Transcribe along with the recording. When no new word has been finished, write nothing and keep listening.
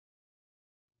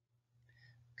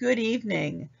Good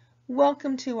evening.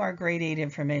 Welcome to our Grade 8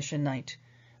 Information Night.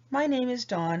 My name is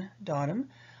Dawn Dodham.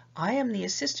 I am the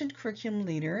Assistant Curriculum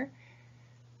Leader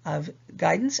of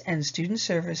Guidance and Student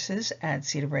Services at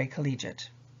Cedarbrae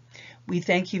Collegiate. We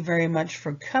thank you very much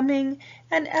for coming,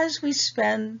 and as we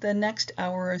spend the next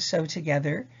hour or so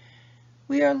together,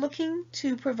 we are looking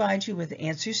to provide you with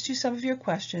answers to some of your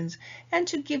questions and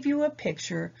to give you a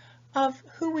picture of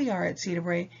who we are at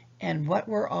Cedarbrae and what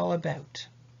we're all about.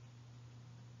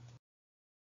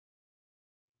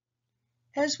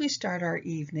 As we start our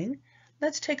evening,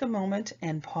 let's take a moment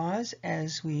and pause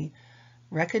as we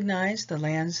recognize the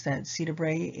lands that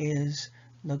Cedarbrae is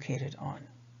located on.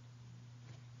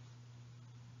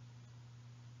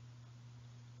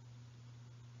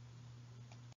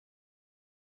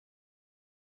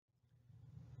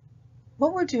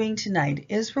 What we're doing tonight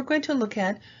is we're going to look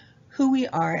at who we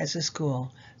are as a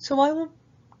school. So I will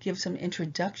give some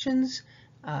introductions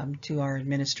to our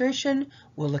administration.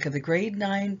 We'll look at the grade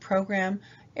 9 program,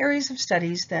 areas of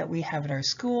studies that we have at our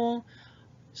school,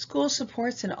 school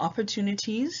supports and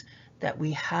opportunities that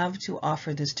we have to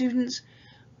offer the students.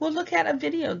 We'll look at a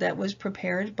video that was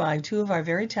prepared by two of our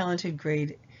very talented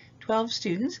grade 12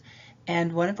 students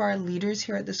and one of our leaders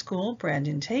here at the school,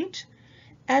 Brandon Tate.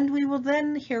 And we will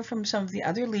then hear from some of the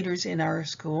other leaders in our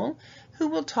school who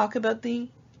will talk about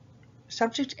the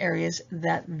subject areas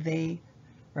that they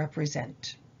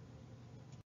represent.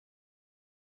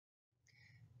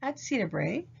 At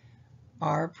Cedarbrae,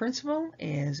 our principal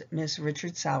is Ms.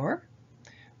 Richard Sauer.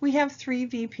 We have 3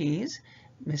 VPs,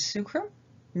 Ms. Sucrum,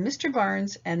 Mr.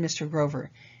 Barnes, and Mr. Grover.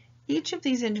 Each of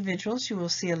these individuals you will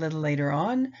see a little later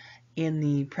on in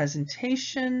the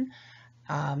presentation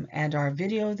and our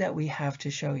video that we have to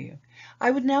show you.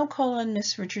 I would now call on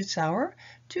Ms. Richard Sauer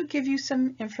to give you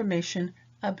some information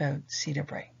about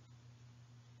Cedarbrae.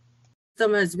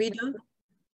 As we do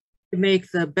to make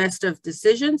the best of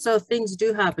decisions, so things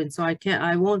do happen. So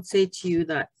I won't say to you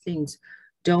that things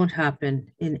don't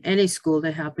happen in any school.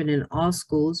 They happen in all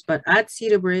schools, but at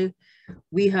Cedarbrae,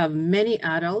 we have many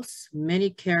adults, many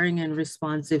caring and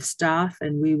responsive staff,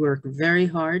 and we work very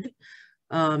hard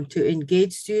to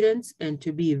engage students and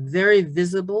to be very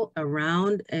visible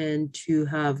around and to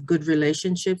have good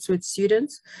relationships with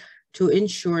students to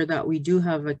ensure that we do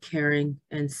have a caring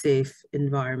and safe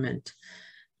environment.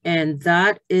 And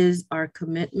that is our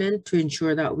commitment to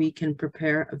ensure that we can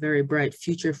prepare a very bright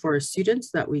future for our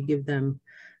students, that we give them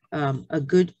a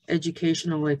good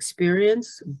educational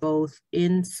experience, both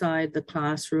inside the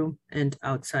classroom and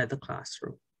outside the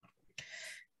classroom.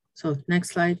 So next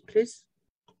slide, please.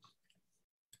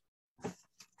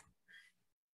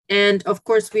 And of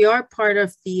course, we are part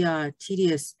of the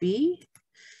TDSB,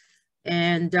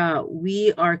 and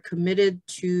we are committed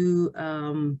to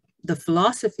the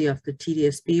philosophy of the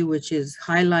TDSB, which is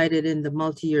highlighted in the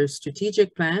multi-year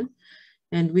strategic plan.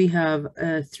 And we have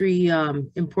 3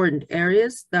 important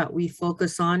areas that we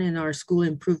focus on in our school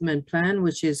improvement plan,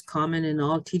 which is common in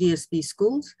all TDSB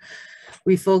schools.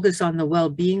 We focus on the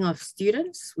well-being of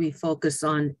students. We focus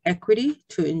on equity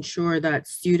to ensure that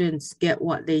students get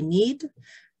what they need,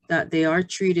 that they are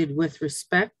treated with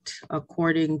respect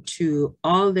according to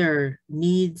all their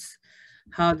needs,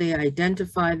 how they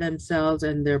identify themselves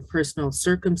and their personal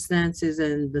circumstances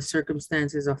and the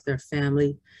circumstances of their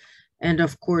family. And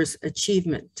of course,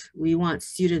 achievement. We want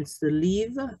students to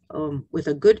leave with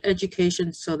a good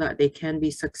education so that they can be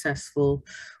successful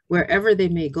wherever they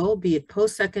may go, be it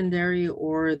post-secondary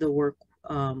or the work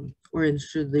or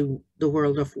into the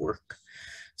world of work.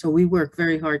 So we work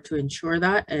very hard to ensure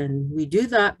that, and we do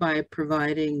that by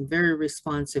providing very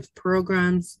responsive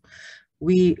programs.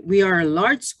 We are a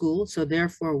large school, so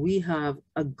therefore we have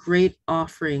a great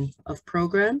offering of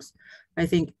programs. I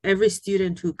think every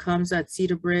student who comes to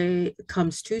Cedarbrae,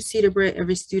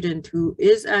 every student who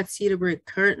is at Cedarbrae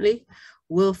currently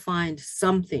will find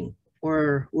something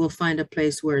or will find a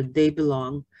place where they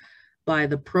belong by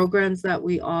the programs that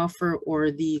we offer or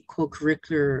the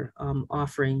co-curricular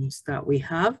offerings that we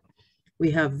have. We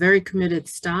have very committed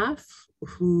staff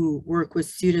who work with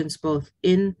students both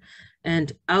in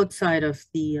and outside of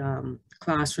the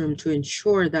classroom to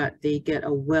ensure that they get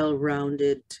a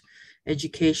well-rounded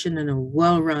education and a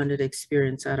well-rounded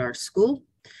experience at our school.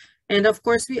 And of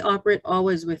course, we operate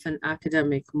always with an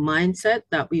academic mindset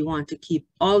that we want to keep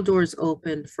all doors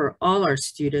open for all our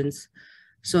students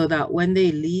so that when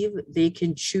they leave, they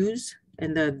can choose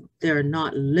and that they're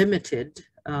not limited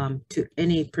to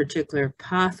any particular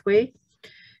pathway.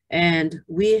 And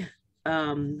we,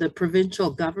 the provincial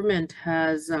government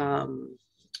has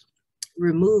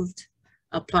removed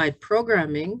applied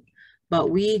programming, but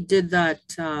we did that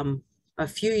a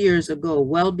few years ago,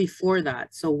 well before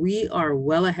that. So we are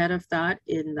well ahead of that,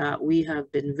 in that we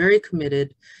have been very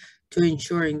committed to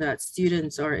ensuring that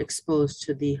students are exposed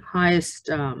to the highest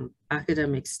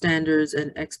academic standards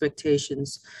and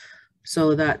expectations,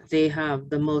 so that they have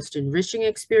the most enriching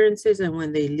experiences, and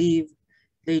when they leave,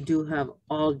 they do have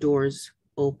all doors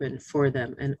open for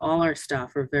them. And all our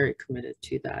staff are very committed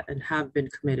to that and have been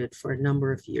committed for a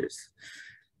number of years.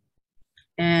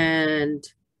 And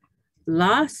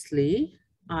lastly,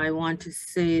 I want to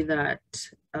say that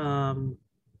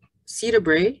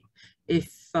Cedarbrae, if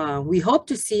we hope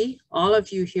to see all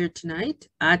of you here tonight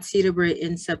at Cedarbrae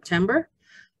in September,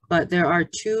 but there are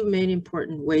two main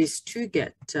important ways to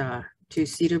get to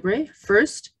Cedarbrae.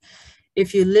 First,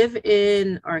 if you live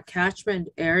in our catchment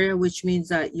area, which means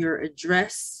that your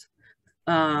address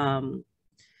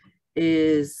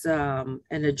is an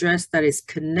address that is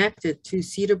connected to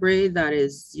Cedarbrae,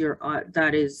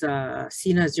 that is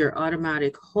seen as your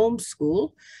automatic home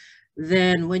school,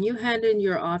 then when you hand in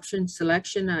your option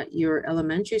selection at your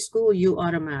elementary school, you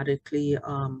automatically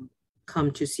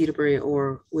come to Cedarbrae,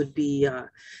 or would be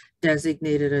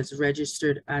designated as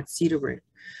registered at Cedarbrae.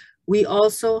 We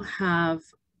also have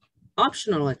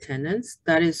optional attendance,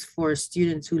 that is for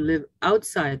students who live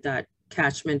outside that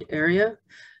catchment area,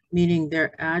 meaning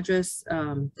their address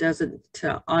doesn't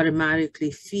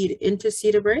automatically feed into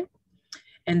Cedarbrae,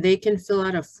 and they can fill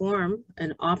out a form,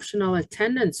 an optional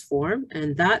attendance form,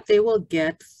 and that they will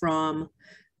get from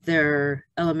their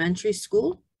elementary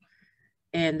school,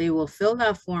 and they will fill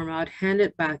that form out, hand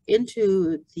it back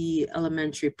into the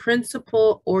elementary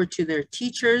principal or to their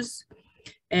teachers,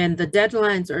 and the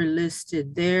deadlines are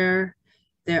listed there.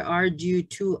 They are due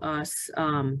to us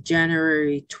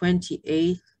January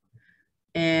 28th,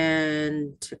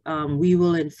 and we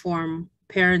will inform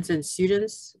parents and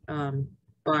students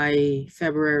by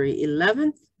February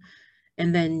 11th,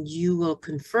 and then you will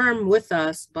confirm with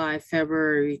us by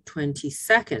February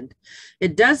 22nd.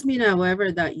 It does mean,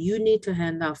 however, that you need to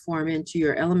hand that form into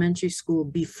your elementary school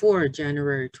before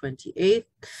January 28th,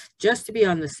 just to be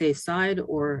on the safe side,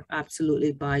 or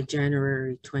absolutely by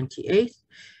January 28th,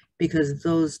 because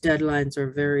those deadlines are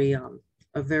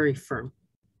very firm.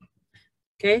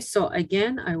 Okay, so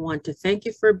again, I want to thank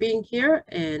you for being here,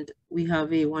 and we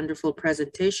have a wonderful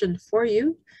presentation for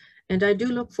you. And I do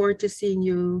look forward to seeing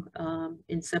you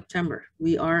in September.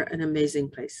 We are an amazing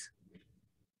place.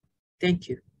 Thank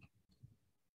you.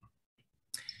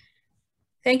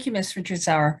 Thank you, Ms.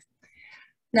 Richardsauer.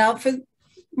 Now, for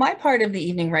my part of the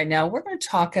evening right now, we're going to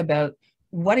talk about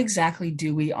what exactly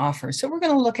do we offer. So we're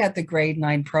going to look at the grade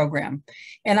 9 program,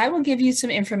 and I will give you some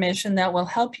information that will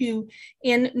help you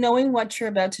in knowing what you're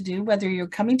about to do, whether you're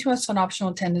coming to us on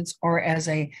optional attendance or as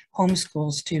a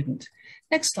homeschool student.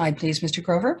 Next slide, please, Mr.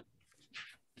 Grover.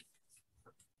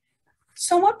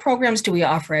 So what programs do we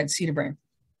offer at Cedarbrae?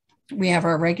 We have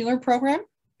our regular program,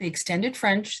 the extended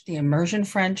French, the immersion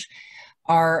French,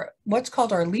 our what's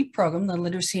called our LEAP program, the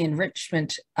Literacy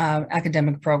Enrichment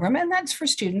Academic Program, and that's for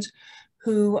students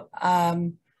who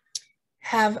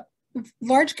have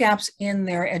large gaps in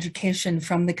their education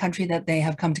from the country that they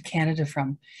have come to Canada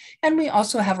from. And we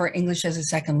also have our English as a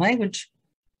Second Language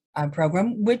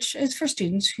program, which is for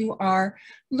students who are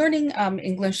learning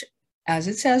English, as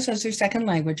it says, as their second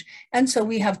language. And so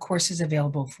we have courses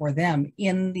available for them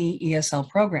in the ESL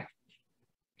program.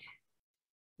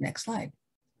 Next slide.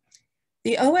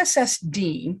 The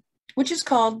OSSD, which is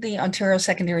called the Ontario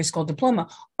Secondary School Diploma,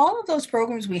 all of those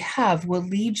programs we have will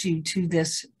lead you to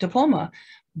this diploma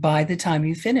by the time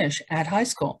you finish at high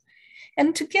school.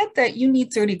 And to get that, you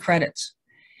need 30 credits.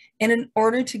 And in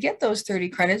order to get those 30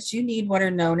 credits, you need what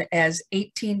are known as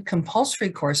 18 compulsory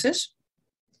courses.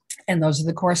 And those are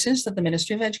the courses that the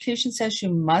Ministry of Education says you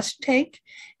must take.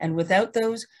 And without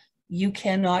those, you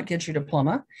cannot get your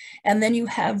diploma. And then you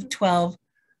have 12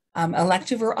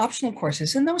 elective or optional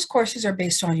courses. And those courses are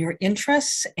based on your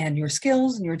interests and your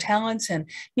skills and your talents and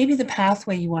maybe the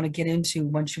pathway you want to get into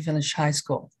once you finish high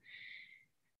school.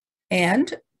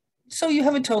 And so you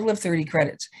have a total of 30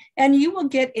 credits, and you will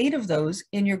get 8 of those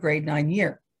in your grade 9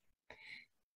 year.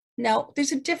 Now,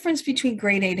 there's a difference between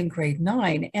grade 8 and grade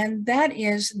 9, and that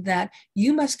is that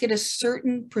you must get a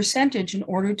certain percentage in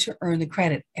order to earn the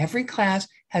credit. Every class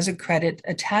has a credit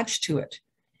attached to it.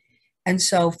 And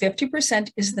so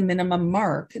 50% is the minimum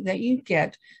mark that you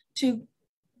get to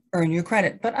earn your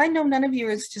credit. But I know none of you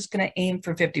is just going to aim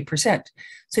for 50%.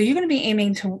 So you're going to be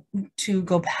aiming to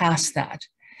go past that.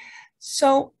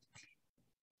 So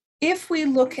if we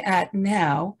look at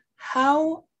now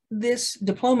how this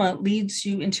diploma leads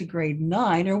you into grade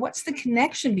 9, or what's the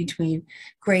connection between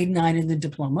grade 9 and the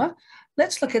diploma,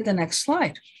 let's look at the next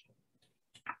slide.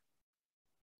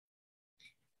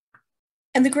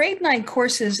 And the grade 9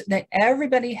 courses that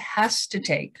everybody has to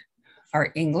take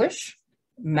are English,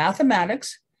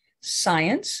 mathematics,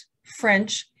 science,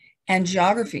 French, and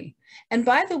geography. And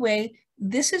by the way,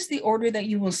 this is the order that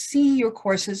you will see your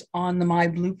courses on the My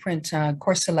Blueprint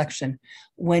course selection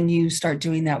when you start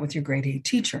doing that with your grade 8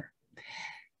 teacher.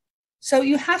 So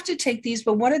you have to take these,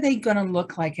 but what are they going to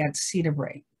look like at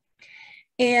Cedarbrae?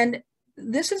 And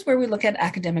this is where we look at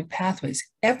academic pathways.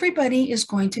 Everybody is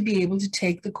going to be able to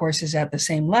take the courses at the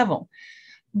same level.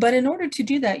 But in order to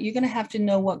do that, you're going to have to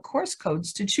know what course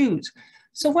codes to choose.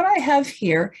 So what I have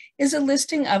here is a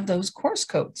listing of those course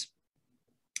codes.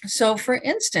 So for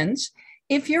instance,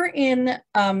 if you're in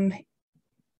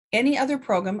any other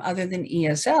program other than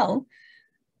ESL,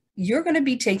 you're going to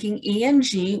be taking ENG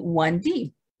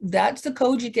 1D. That's the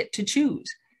code you get to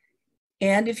choose.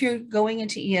 And if you're going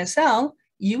into ESL,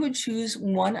 you would choose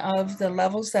one of the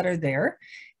levels that are there,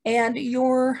 and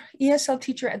your ESL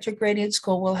teacher at your grade 8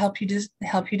 school will help you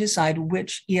decide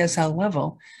which ESL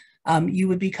level you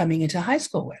would be coming into high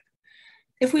school with.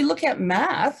 If we look at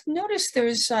math, notice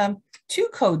there's 2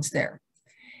 codes there.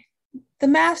 The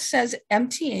math says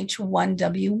MTH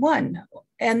 1W1,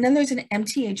 and then there's an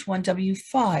MTH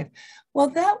 1W5. Well,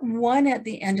 that 1 at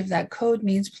the end of that code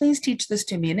means please teach this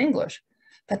to me in English.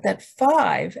 But that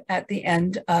 5 at the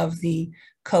end of the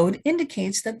code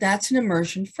indicates that that's an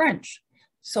immersion French.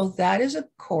 So that is a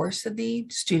course that the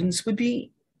students would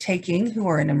be taking who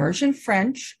are in immersion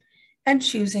French and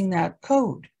choosing that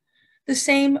code. The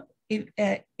same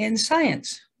in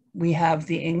science. We have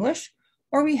the English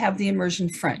or we have the immersion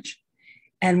French.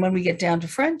 And when we get down to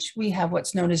French, we have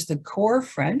what's known as the core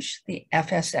French, the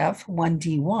FSF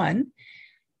 1D1,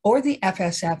 or the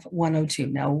FSF 102.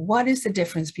 Now, what is the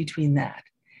difference between that?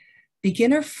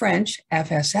 Beginner French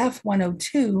FSF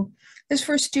 102 is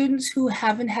for students who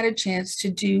haven't had a chance to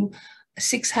do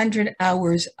 600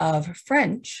 hours of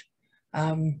French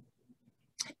in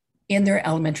their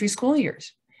elementary school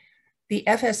years. The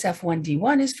FSF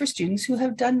 1D1 is for students who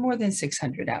have done more than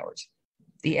 600 hours.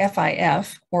 The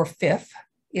FIF, or FIF,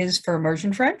 is for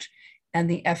immersion French, and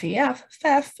the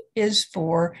FEF is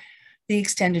for the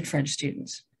extended French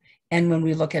students. And when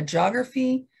we look at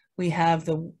geography, we have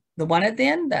the 1 at the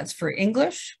end, that's for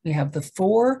English. We have the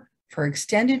 4 for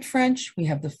extended French. We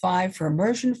have the 5 for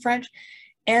immersion French.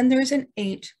 And there's an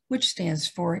 8, which stands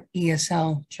for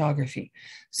ESL geography.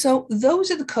 So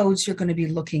those are the codes you're going to be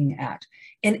looking at.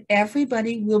 And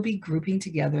everybody will be grouping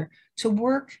together to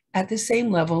work at the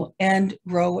same level and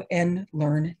grow and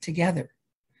learn together.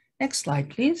 Next slide,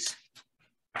 please.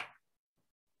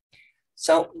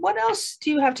 So what else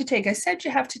do you have to take? I said you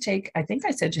have to take, I think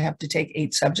I said you have to take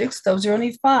 8 subjects. Those are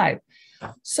only 5.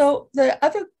 So the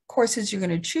other courses you're going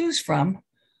to choose from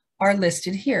are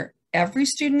listed here. Every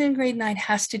student in grade 9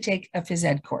 has to take a phys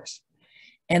ed course.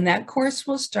 And that course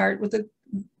will start with a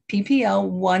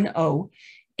PPL 1.0.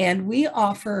 And we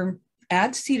offer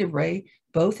at Cedarbrae,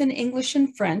 both in English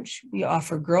and French. We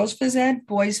offer girls phys ed,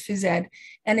 boys phys ed,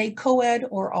 and a co-ed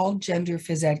or all gender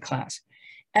phys ed class.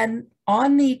 And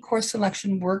on the course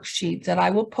selection worksheet that I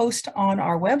will post on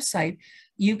our website,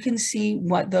 you can see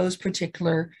what those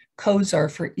particular codes are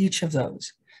for each of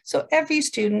those. So every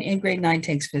student in grade 9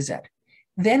 takes phys ed.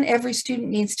 Then every student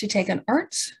needs to take an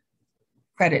arts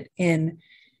credit in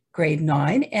grade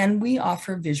 9, and we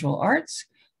offer visual arts,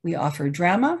 we offer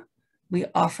drama, we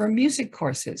offer music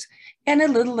courses. And a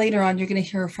little later on, you're going to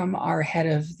hear from our head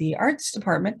of the arts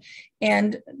department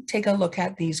and take a look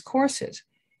at these courses.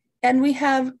 And we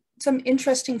have some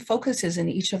interesting focuses in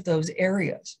each of those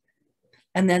areas.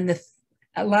 And then the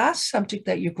last subject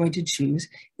that you're going to choose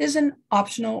is an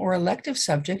optional or elective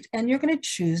subject, and you're going to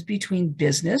choose between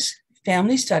business,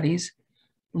 family studies,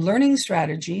 learning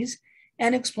strategies,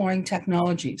 and exploring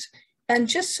technologies. And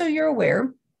just so you're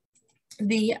aware,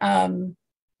 the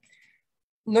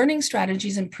learning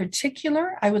strategies in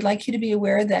particular, I would like you to be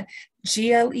aware that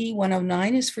GLE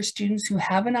 109 is for students who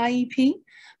have an IEP,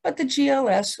 but the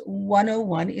GLS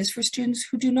 101 is for students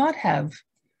who do not have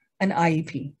an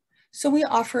IEP. So we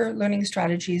offer learning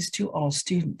strategies to all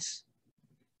students.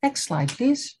 Next slide,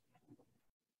 please.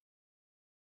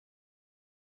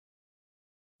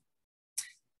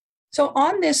 So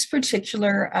on this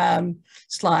particular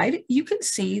slide, you can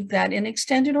see that in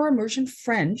extended or immersion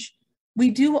French, we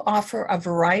do offer a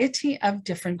variety of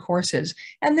different courses,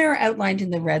 and they're outlined in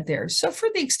the red there. So for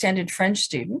the extended French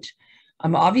student,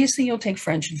 obviously you'll take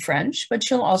French and French, but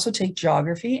you'll also take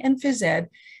geography and phys ed,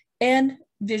 and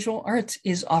visual arts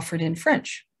is offered in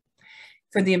French.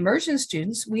 For the immersion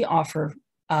students, we offer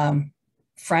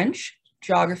French,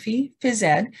 geography, phys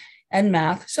ed, and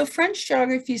math. So French,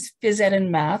 geography, phys ed,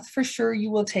 and math, for sure you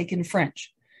will take in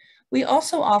French. We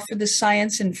also offer the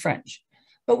science and French,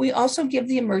 but we also give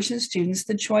the immersion students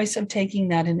the choice of taking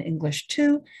that in English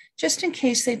too, just in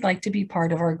case they'd like to be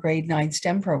part of our grade 9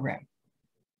 STEM program.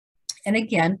 And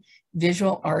again,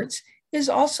 visual arts is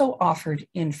also offered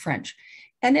in French.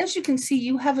 And as you can see,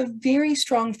 you have a very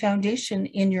strong foundation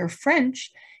in your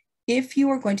French if you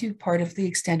are going to be part of the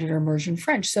extended immersion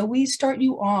French. So we start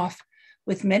you off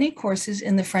with many courses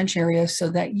in the French area so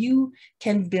that you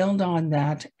can build on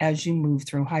that as you move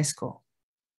through high school.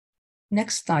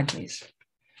 Next slide, please.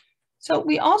 So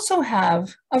we also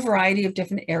have a variety of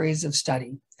different areas of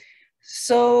study.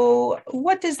 So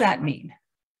what does that mean?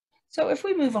 So if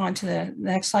we move on to the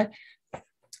next slide,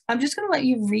 I'm just going to let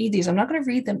you read these. I'm not going to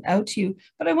read them out to you,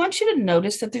 but I want you to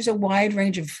notice that there's a wide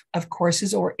range of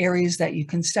courses or areas that you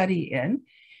can study in.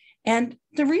 And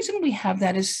the reason we have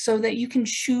that is so that you can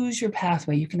choose your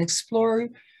pathway. You can explore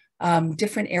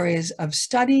different areas of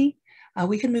study.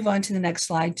 We can move on to the next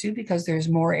slide too, because there's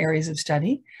more areas of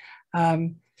study.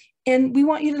 And we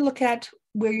want you to look at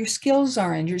where your skills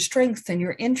are and your strengths and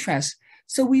your interests.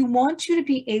 So we want you to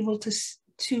be able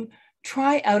to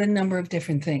try out a number of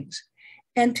different things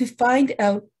and to find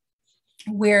out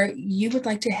where you would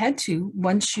like to head to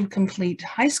once you complete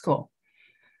high school.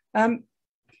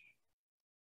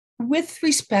 With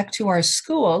respect to our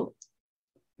school,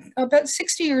 about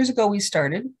 60 years ago we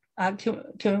started.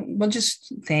 We'll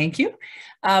just thank you.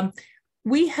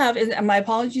 We have, and my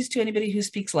apologies to anybody who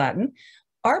speaks Latin,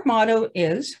 our motto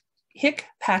is Hic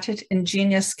Patet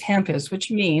Ingenius Campus,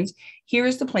 which means here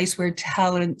is the place where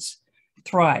talents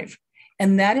thrive.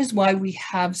 And that is why we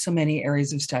have so many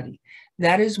areas of study.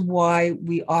 That is why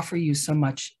we offer you so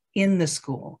much in the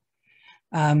school.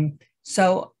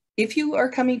 So if you are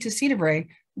coming to Cedarbrae,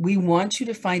 we want you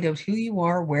to find out who you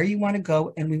are, where you want to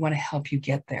go, and we want to help you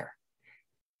get there.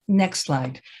 Next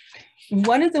slide.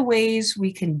 One of the ways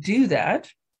we can do that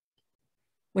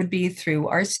would be through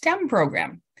our STEM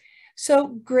program. So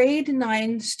grade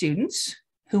 9 students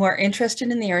who are interested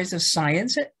in the areas of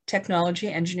science, technology,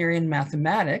 engineering, and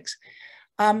mathematics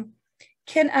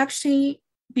can actually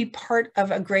be part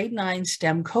of a grade 9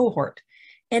 STEM cohort.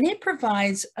 And it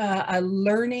provides a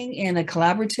learning in a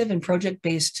collaborative and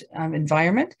project-based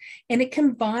environment, and it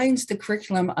combines the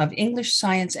curriculum of English,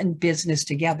 science, and business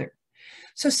together.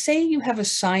 So say you have a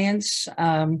science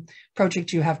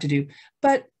project you have to do,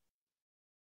 but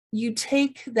you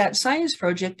take that science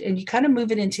project and you kind of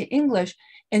move it into English,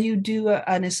 and you do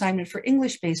an assignment for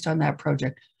English based on that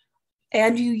project.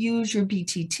 And you use your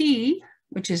BTT,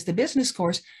 which is the business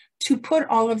course, to put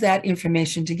all of that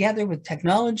information together with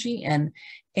technology and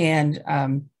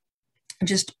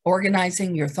just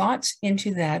organizing your thoughts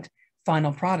into that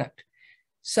final product.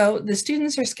 So the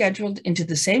students are scheduled into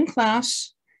the same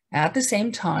class at the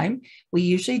same time. We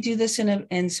usually do this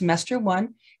in semester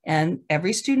 1, and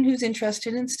every student who's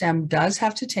interested in STEM does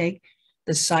have to take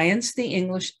the science, the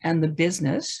English, and the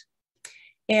business.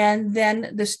 And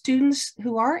then the students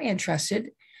who are interested,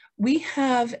 we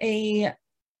have a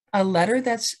letter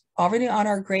that's already on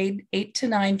our grade 8 to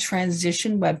 9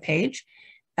 transition webpage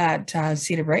at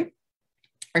Cedarbrae,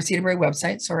 our Cedarbrae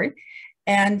website, sorry.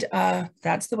 And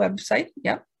that's the website,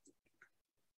 yep.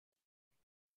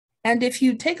 And if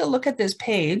you take a look at this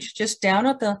page, just down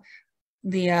at the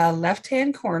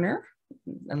left-hand corner,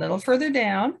 a little further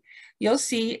down, you'll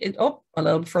see it, oh, a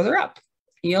little further up,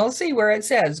 you'll see where it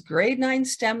says grade 9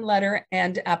 STEM letter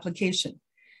and application.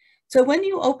 So when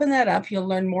you open that up, you'll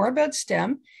learn more about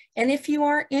STEM. And if you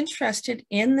are interested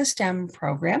in the STEM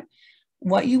program,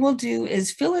 what you will do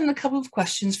is fill in a couple of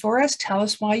questions for us. Tell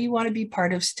us why you want to be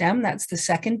part of STEM. That's the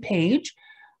second page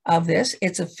of this.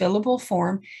 It's a fillable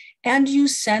form, and you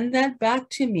send that back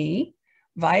to me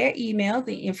via email.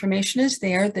 The information is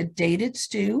there, the date it's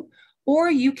due, or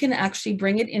you can actually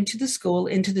bring it into the school,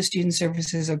 into the Student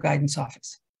Services or Guidance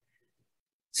Office.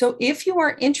 So if you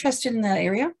are interested in that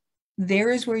area,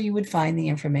 there is where you would find the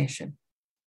information.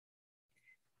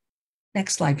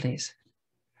 Next slide, please.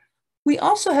 We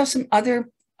also have some other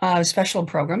special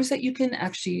programs that you can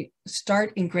actually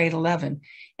start in grade 11.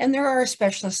 And there are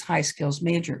specialist high skills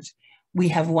majors. We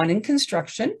have one in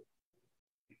construction.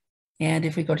 And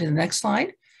if we go to the next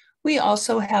slide, we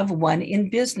also have one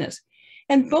in business.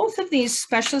 And both of these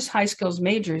specialist high skills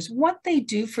majors, what they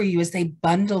do for you is they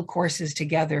bundle courses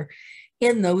together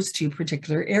in those two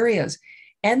particular areas.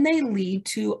 And they lead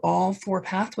to all 4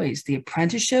 pathways: the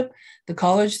apprenticeship, the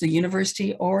college, the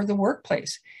university, or the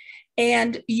workplace.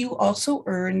 And you also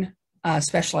earn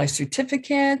specialized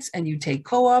certificates, and you take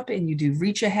co-op, and you do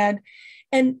reach ahead.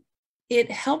 And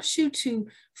it helps you to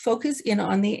focus in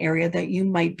on the area that you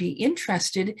might be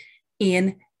interested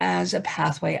in as a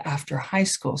pathway after high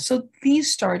school. So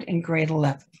these start in grade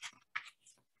 11.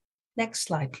 Next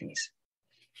slide, please.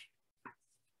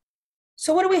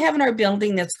 So what do we have in our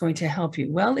building that's going to help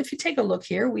you? Well, if you take a look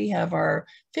here, we have our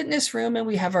fitness room and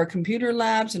we have our computer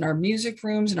labs and our music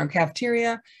rooms and our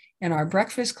cafeteria and our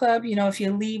breakfast club. You know, if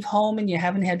you leave home and you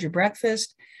haven't had your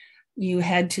breakfast, you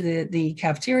head to the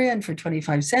cafeteria, and for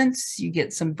 25 cents, you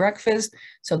get some breakfast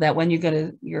so that when you go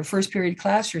to your first period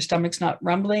class, your stomach's not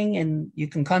rumbling and you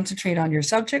can concentrate on your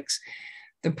subjects.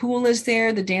 The pool is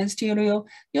there, the dance studio.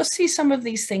 You'll see some of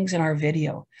these things in our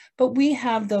video, but we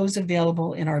have those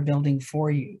available in our building for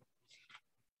you.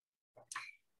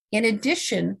 In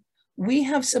addition, we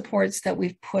have supports that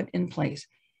we've put in place.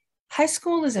 High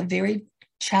school is a very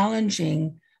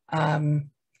challenging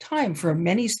time for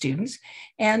many students,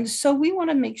 and so we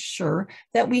want to make sure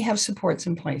that we have supports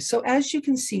in place. So as you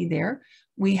can see there,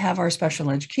 we have our special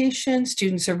education,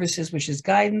 student services, which is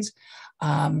guidance.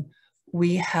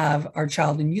 We have our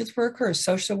child and youth worker, a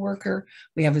social worker.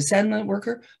 We have a Zen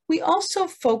worker. We also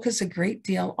focus a great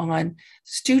deal on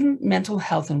student mental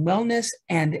health and wellness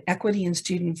and equity and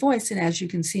student voice. And as you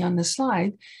can see on the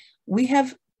slide, we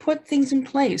have put things in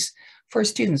place for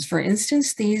students. For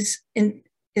instance, these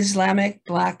Islamic,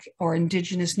 Black, or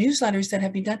Indigenous newsletters that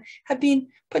have been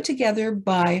put together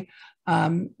by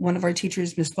one of our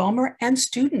teachers, Ms. Vollmer, and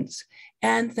students.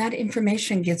 And that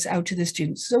information gets out to the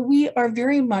students. So we are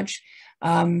very much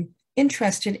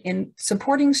interested in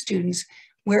supporting students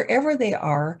wherever they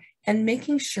are and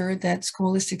making sure that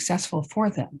school is successful for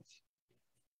them.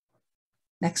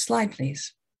 Next slide,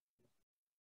 please.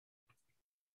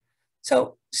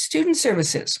 So student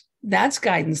services, that's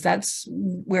guidance. That's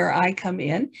where I come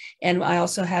in. And I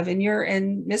also have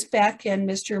and Ms. Beck and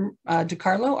Mr.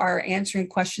 DiCarlo are answering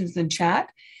questions in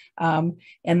chat. And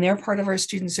they're part of our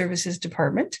student services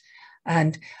department.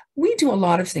 And we do a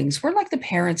lot of things. We're like the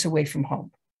parents away from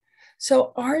home.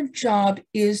 So our job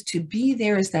is to be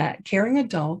there as that caring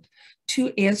adult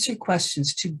to answer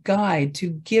questions, to guide, to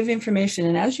give information.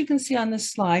 And as you can see on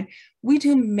this slide, we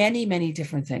do many, many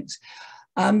different things.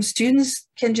 Students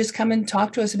can just come and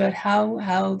talk to us about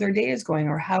how their day is going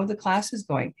or how the class is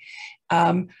going.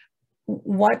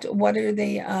 What are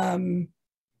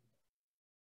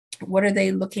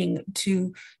they looking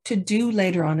to do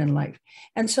later on in life?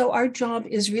 And so our job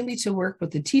is really to work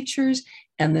with the teachers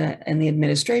and the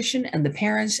administration and the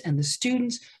parents and the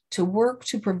students to work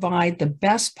to provide the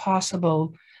best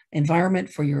possible environment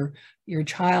for your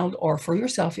child or for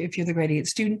yourself, if you're the grade 8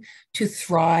 student, to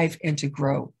thrive and to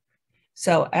grow.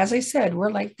 So as I said,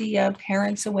 we're like the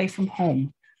parents away from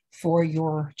home for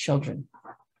your children.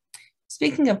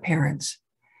 Speaking of parents,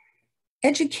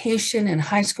 education in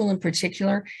high school in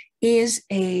particular is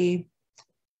a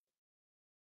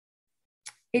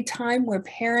time where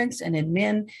parents and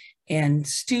admin and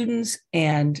students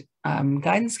and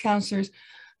guidance counselors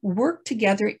work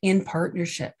together in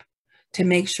partnership to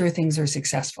make sure things are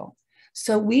successful.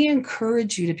 So we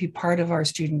encourage you to be part of our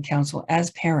student council as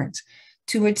parents,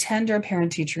 to attend our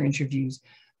parent-teacher interviews,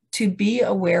 to be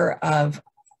aware of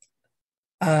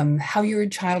how your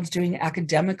child's doing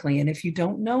academically. And if you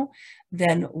don't know,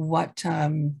 then what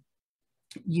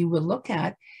you will look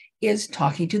at is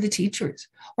talking to the teachers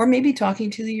or maybe talking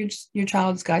to your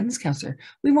child's guidance counselor.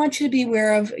 We want you to be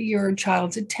aware of your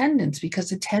child's attendance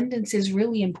because attendance is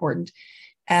really important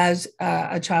as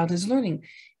a child is learning.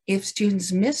 If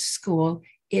students miss school,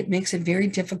 it makes it very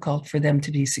difficult for them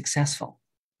to be successful.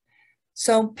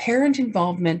 So parent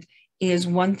involvement is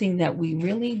one thing that we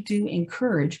really do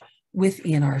encourage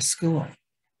within our school.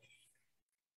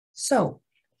 So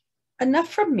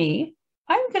enough from me.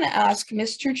 I'm going to ask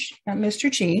Mr.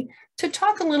 Chi to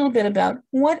talk a little bit about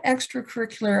what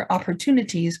extracurricular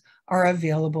opportunities are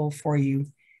available for you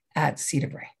at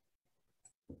Cedarbrae.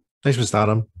 Thanks, Ms.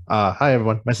 Donham. Hi,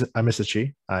 everyone. I'm Mr.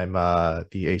 Chi. I'm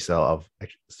the ASL of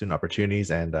Student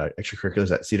Opportunities and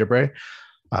Extracurriculars at Cedarbrae.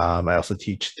 I also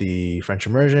teach the French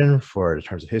immersion for the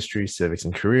terms of history, civics,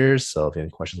 and careers. So if you have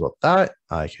any questions about that,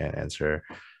 I can answer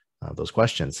those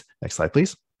questions. Next slide,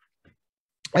 please.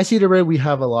 At Cedarbrae, we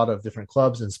have a lot of different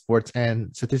clubs and sports,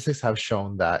 and statistics have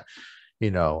shown that,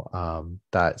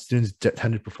 that students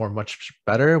tend to perform much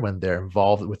better when they're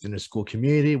involved within a school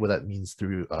community, what that means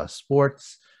through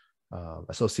sports,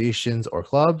 associations, or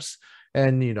clubs.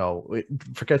 And,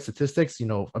 forget statistics,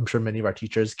 I'm sure many of our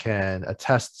teachers can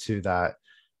attest to that,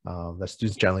 that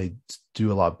students generally do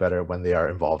a lot better when they are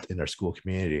involved in their school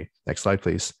community. Next slide,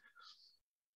 please.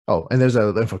 Oh, and there's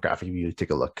an infographic if you take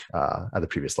a look at the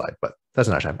previous slide, but that's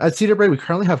not time. At Cedarbrae, we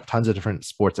currently have tons of different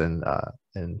sports and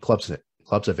clubs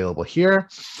available here,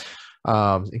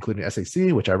 including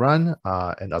SAC, which I run,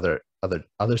 and other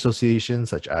associations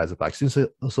such as the Black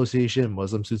Students Association,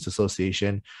 Muslim Students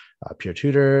Association, peer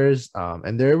tutors,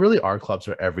 and there really are clubs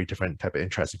for every different type of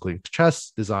interest, including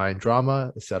chess, design,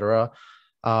 drama, etc.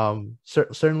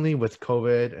 Certainly with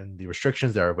COVID and the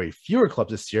restrictions, there are way fewer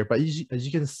clubs this year, but as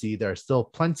you can see, there are still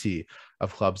plenty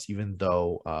of clubs, even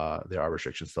though there are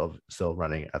restrictions still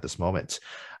running at this moment.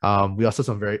 We also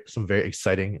have some very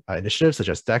exciting initiatives such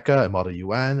as DECA and Model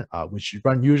UN, which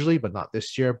run usually, but not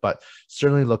this year, but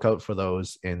certainly look out for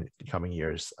those in the coming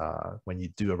years when you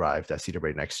do arrive at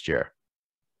Cedarbrae next year.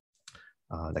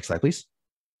 Next slide, please.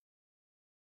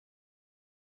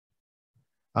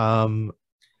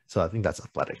 So I think that's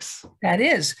athletics. That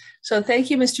is. So thank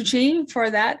you, Mr. Chi, for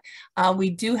that. We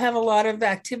do have a lot of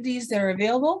activities that are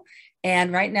available.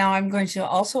 And right now I'm going to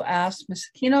also ask Ms.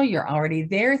 Aquino, you're already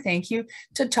there, thank you,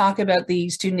 to talk about the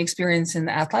student experience in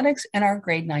athletics and our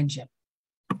grade 9 gym.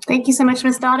 Thank you so much,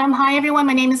 Ms. Dodum. Hi, everyone.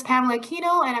 My name is Pamela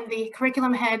Aquino, and I'm the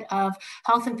Curriculum Head of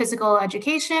Health and Physical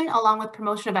Education, along with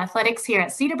Promotion of Athletics here at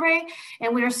Cedarbrae.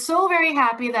 And we are so very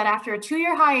happy that after a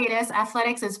 2-year hiatus,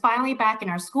 athletics is finally back in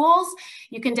our schools.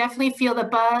 You can definitely feel the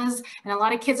buzz, and a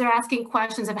lot of kids are asking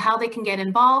questions of how they can get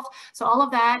involved. So all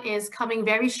of that is coming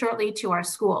very shortly to our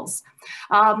schools.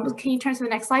 Can you turn to the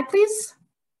next slide, please?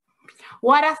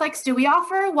 What athletics do we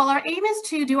offer? Well, our aim is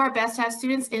to do our best to have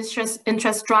students'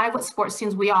 interest drive what sports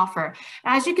teams we offer.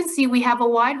 As you can see, we have a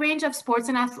wide range of sports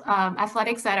and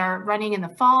athletics that are running in the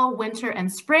fall, winter,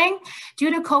 and spring. Due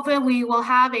to COVID, we will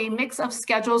have a mix of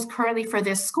schedules currently for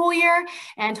this school year,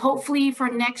 and hopefully for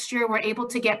next year, we're able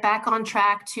to get back on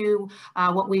track to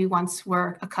what we once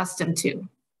were accustomed to.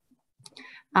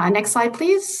 Next slide,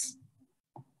 please.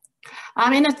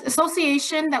 An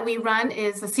association that we run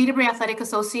is the Cedarbrae Athletic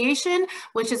Association,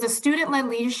 which is a student-led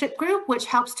leadership group which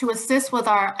helps to assist with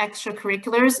our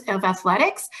extracurriculars of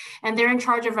athletics. And they're in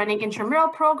charge of running intramural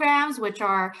programs, which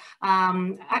are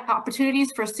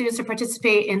opportunities for students to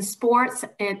participate in sports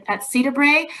at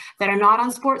Cedarbrae that are not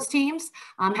on sports teams,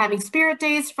 having spirit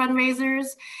days, fundraisers.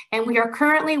 And we are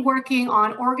currently working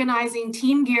on organizing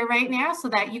team gear right now so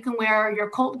that you can wear your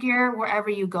Colt gear wherever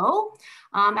you go.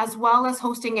 As well as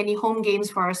hosting any home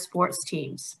games for our sports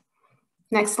teams.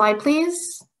 Next slide,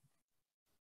 please.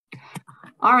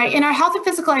 All right, in our health and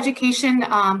physical education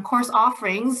course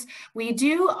offerings, we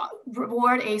do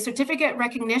reward a certificate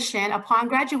recognition upon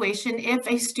graduation if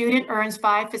a student earns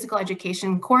 5 physical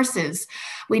education courses.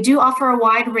 We do offer a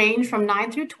wide range from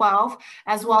 9 through 12,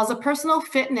 as well as a personal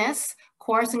fitness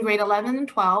course in grade 11 and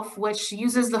 12, which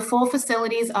uses the full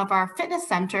facilities of our fitness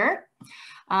center.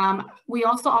 We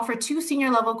also offer 2 senior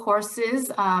level courses,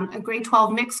 a grade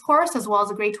 12 mixed course, as well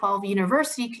as a grade 12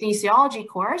 university kinesiology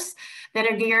course that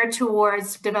are geared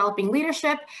towards developing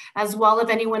leadership, as well if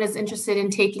anyone is interested in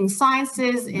taking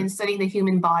sciences and studying the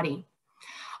human body.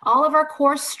 All of our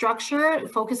course structure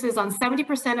focuses on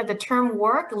 70% of the term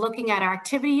work, looking at our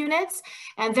activity units.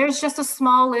 And there's just a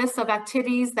small list of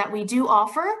activities that we do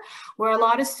offer, where a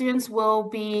lot of students will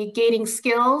be gaining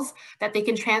skills that they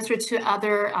can transfer to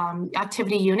other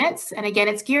activity units. And again,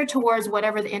 it's geared towards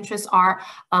whatever the interests are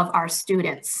of our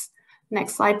students.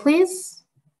 Next slide, please.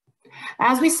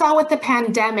 As we saw with the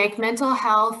pandemic, mental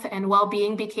health and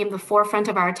well-being became the forefront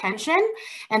of our attention,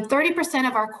 and 30%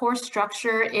 of our course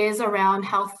structure is around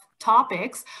health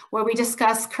topics, where we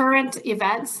discuss current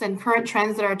events and current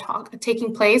trends that are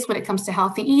taking place when it comes to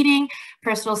healthy eating,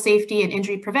 personal safety and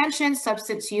injury prevention,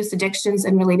 substance use, addictions,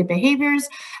 and related behaviors,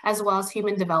 as well as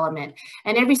human development.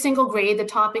 And every single grade, the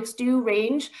topics do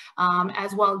range,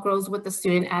 as well it grows with the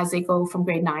student as they go from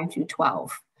grade 9 through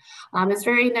 12. It's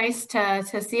very nice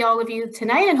to see all of you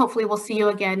tonight, and hopefully we'll see you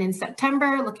again in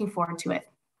September. Looking forward to it.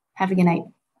 Have a good night.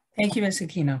 Thank you, Ms.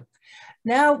 Aquino.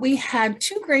 Now we had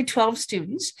 2 grade 12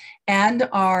 students and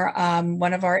our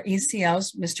one of our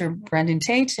ACLs, Mr. Brendan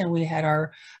Tate, and we had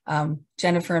our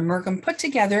Jennifer and Merkham put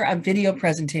together a video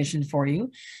presentation for you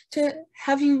to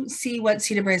have you see what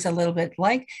Cedarbrae is a little bit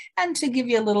like and to give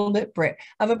you a little bit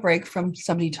of a break from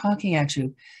somebody talking at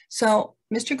you. So,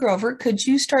 Mr. Grover, could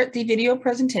you start the video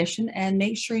presentation and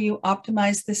make sure you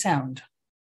optimize the sound?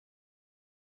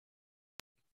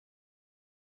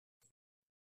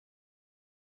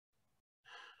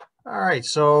 All right,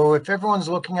 so if everyone's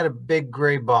looking at a big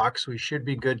gray box, we should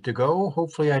be good to go.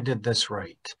 Hopefully I did this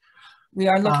right. We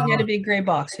are looking at a big gray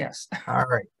box, yes. All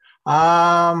right.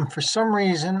 For some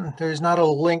reason, there's not a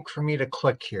link for me to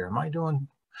click here. Am I doing?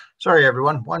 Sorry,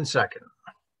 everyone. 1 second.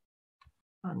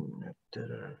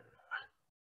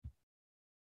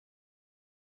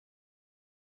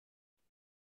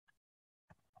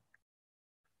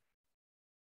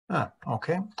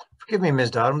 Okay. Forgive me,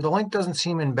 Ms. Dodum. The link doesn't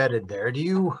seem embedded there. Do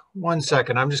you? 1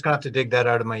 second. I'm just going to have to dig that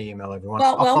out of my email, everyone.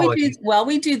 Well, while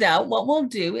we do that, what we'll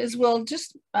do is we'll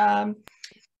just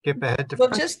skip ahead to We'll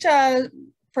French. just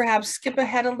perhaps skip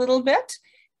ahead a little bit,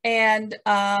 and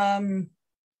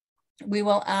we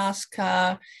will ask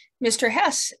Mr.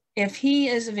 Hess if he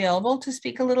is available to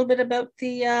speak a little bit about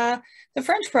the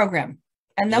French program,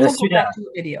 and then we'll go back to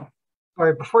the video. All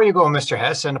right, before you go, Mr.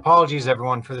 Hess, and apologies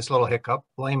everyone for this little hiccup.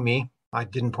 Blame me. I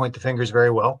didn't point the fingers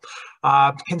very well.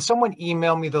 Can someone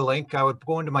email me the link? I would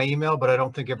go into my email, but I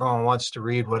don't think everyone wants to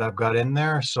read what I've got in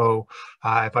there. So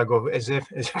if I go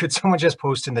could someone just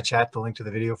post in the chat the link to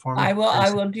the video for me? I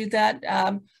will do that.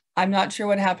 I'm not sure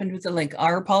what happened with the link.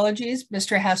 Our apologies.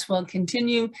 Mr. Hess will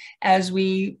continue as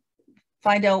we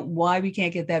find out why we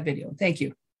can't get that video. Thank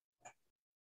you.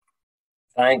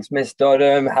 Thanks, Ms.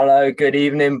 Dodham. Hello, good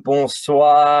evening,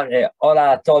 bonsoir,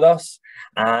 hola a todos.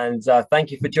 And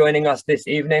thank you for joining us this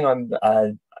evening. I'm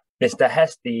Mr.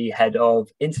 Hess, the head of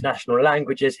international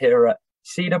languages here at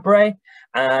Cedarbrae.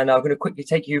 And I'm going to quickly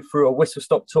take you through a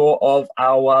whistle-stop tour of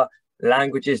our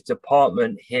languages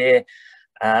department here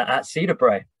at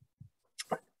Cedarbrae.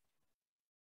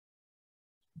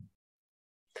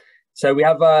 So we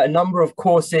have a number of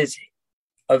courses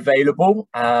available.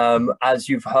 As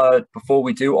you've heard before,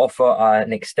 we do offer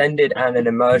an extended and an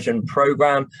immersion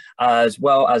program, as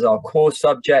well as our core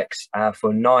subjects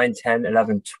for 9, 10,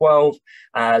 11, 12,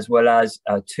 as well as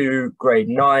 2 grade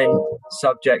 9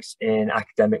 subjects in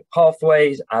academic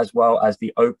pathways, as well as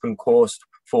the open course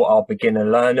for our beginner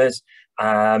learners.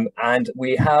 And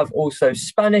we have also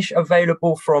Spanish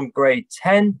available from grade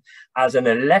 10 as an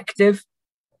elective.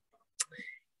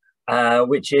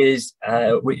 Which is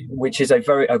a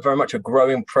very much a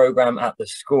growing program at the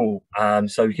school.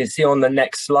 So you can see on the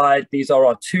next slide, these are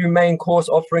our 2 main course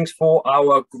offerings for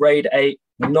our grade 8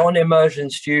 non-immersion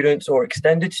students or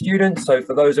extended students. So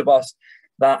for those of us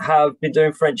that have been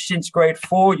doing French since grade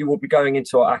 4, you will be going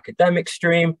into our academic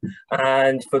stream.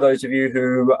 And for those of you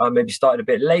who maybe started a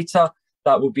bit later,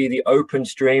 that will be the open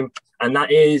stream. And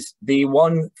that is the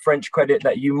 1 French credit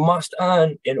that you must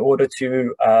earn in order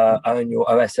to earn your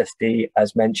OSSD,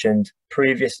 as mentioned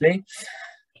previously.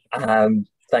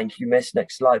 Thank you, Miss.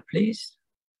 Next slide, please.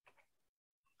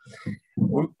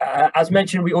 As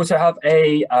mentioned, we also have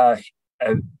a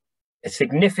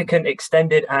significant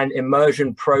extended and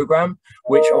immersion program,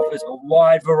 which offers a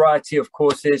wide variety of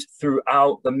courses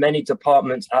throughout the many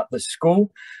departments at the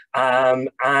school.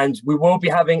 And we will be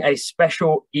having a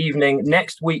special evening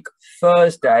next week,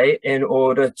 Thursday, in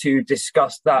order to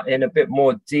discuss that in a bit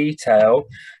more detail.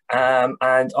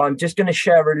 And I'm just going to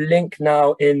share a link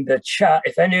now in the chat.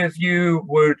 If any of you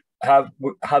would have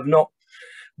not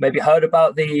maybe heard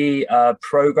about the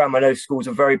program, I know schools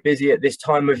are very busy at this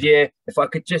time of year. If I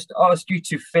could just ask you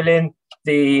to fill in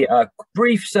the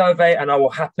brief survey, and I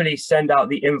will happily send out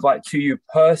the invite to you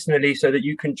personally so that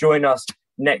you can join us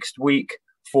next week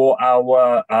for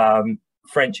our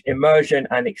French immersion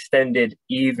and extended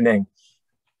evening.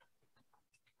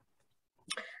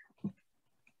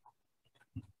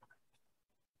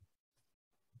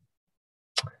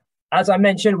 As I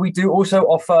mentioned, we do also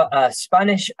offer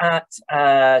Spanish at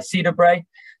Cedarbrae.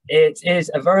 It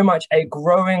is very much a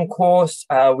growing course.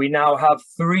 We now have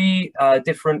 3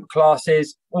 different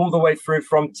classes all the way through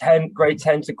from grade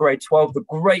 10 to grade 12. The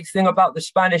great thing about the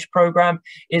Spanish program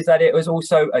is that it is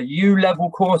also a U-level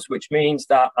course, which means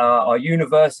that our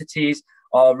universities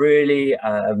are really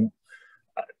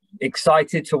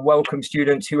excited to welcome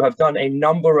students who have done a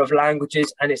number of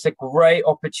languages, and it's a great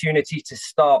opportunity to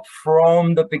start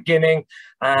from the beginning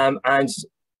and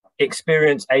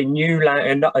experience a new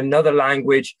another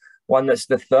language, one that's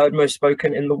the 3rd most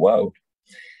spoken in the world.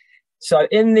 So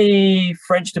in the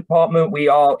French department, we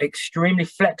are extremely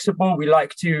flexible. We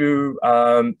like to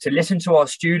listen to our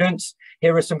students.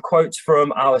 Here are some quotes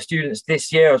from our students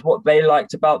this year as what they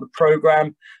liked about the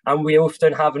program. And we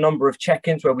often have a number of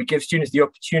check-ins where we give students the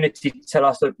opportunity to tell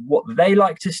us what they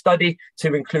like to study,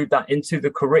 to include that into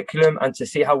the curriculum and to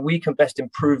see how we can best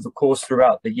improve the course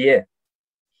throughout the year.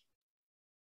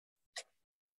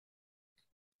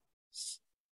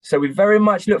 So we very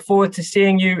much look forward to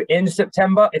seeing you in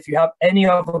September. If you have any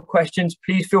other questions,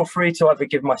 please feel free to either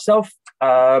give myself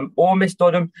or Miss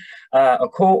Dodham a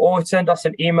call or send us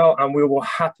an email, and we will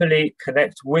happily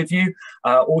connect with you.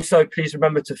 Also, please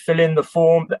remember to fill in the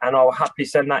form, and I'll happily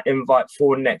send that invite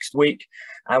for next week.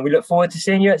 And we look forward to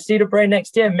seeing you at Cedarbrae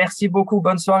next year. Merci beaucoup.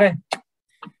 Bonne soirée.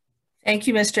 Thank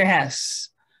you, Mr. Hess.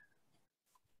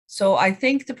 So I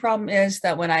think the problem is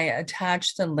that when I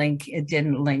attached the link, it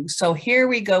didn't link. So here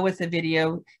we go with the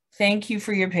video. Thank you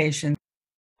for your patience.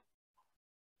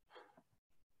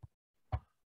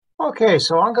 Okay,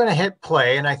 so I'm going to hit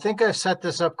play, and I think I've set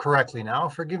this up correctly now.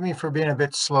 Forgive me for being a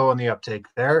bit slow on the uptake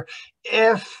there.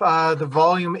 If the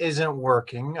volume isn't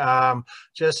working,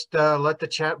 just let the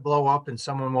chat blow up and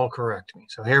someone will correct me.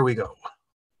 So here we go.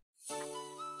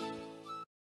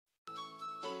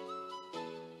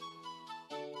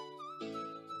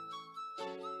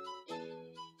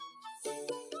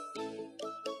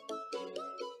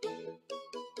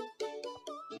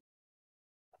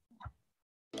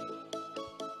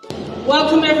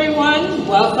 Welcome, everyone.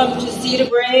 Welcome to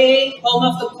Cedarbrae, home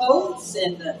of the poets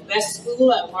and the best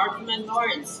school at Markham and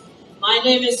Lawrence. My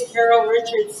name is Carol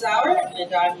Richard Sauer,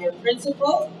 and I'm your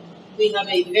principal. We have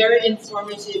a very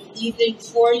informative evening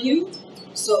for you.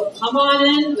 So come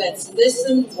on in, let's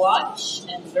listen, watch,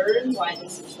 and learn why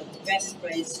this is the best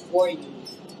place for you.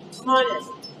 Come on in.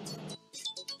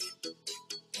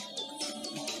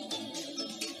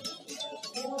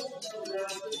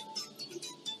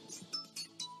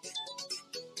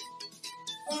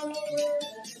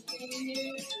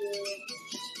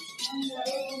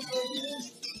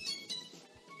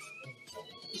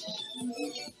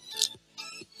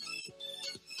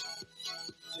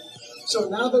 So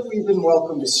now that we've been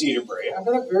welcomed to Cedarbrae, I'm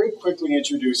going to very quickly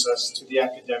introduce us to the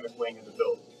academic wing of the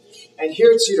building. And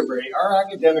here at Cedarbrae, our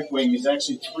academic wing is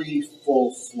actually 3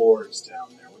 full floors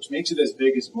down there, which makes it as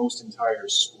big as most entire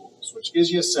schools, which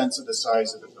gives you a sense of the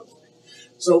size of the building.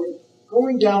 So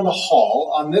going down the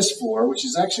hall on this floor, which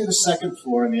is actually the 2nd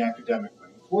floor in the academic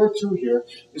wing, floor 2 here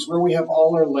is where we have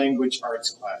all our language arts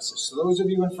classes. So those of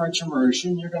you in French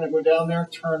immersion, you're going to go down there,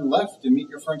 turn left and meet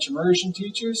your French immersion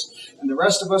teachers. And the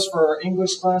rest of us for our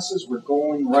English classes, we're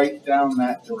going right down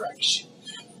that direction.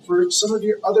 For some of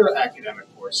your other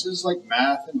academic courses like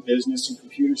math and business and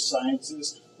computer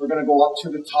sciences, we're going to go up to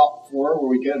the top floor where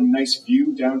we get a nice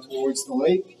view down towards the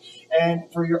lake. And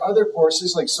for your other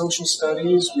courses like social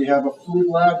studies, we have a food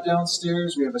lab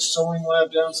downstairs, we have a sewing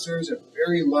lab downstairs, a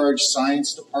very large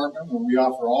science department where we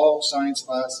offer all science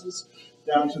classes.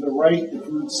 Down to the right, the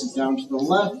food is down to the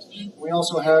left. We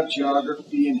also have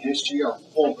geography and history, our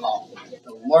full complement.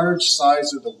 The large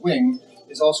size of the wing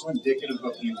is also indicative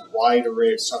of the wide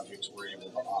array of subjects we're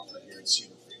able to offer here at Cedarbrae.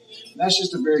 And that's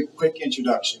just a very quick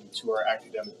introduction to our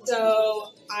academic wing. So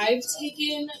I've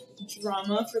taken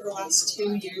drama for the last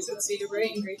 2 years at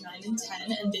Cedarbrae in grade 9 and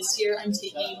 10, and this year I'm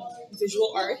taking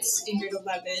visual arts in grade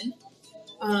 11.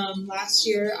 Last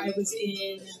year I was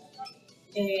in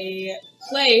a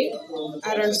play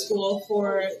at our school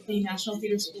for the National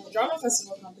Theatre School Drama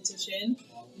Festival competition.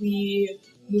 We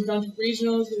moved on to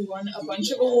regionals. We won a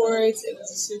bunch of awards. It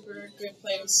was a super good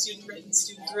play. It was student written,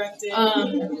 student directed.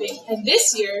 And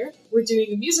this year we're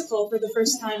doing a musical for the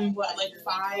first time in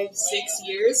 5-6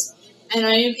 years. And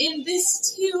I am in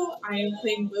this too. I am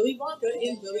playing Willy Wonka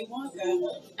in Willy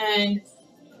Wonka. And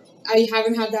I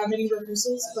haven't had that many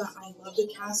rehearsals, but I love the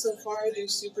cast so far. They're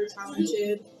super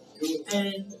talented.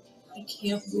 And I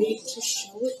can't wait to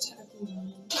show it to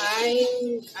everyone.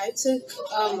 I took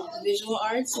visual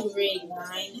arts in grade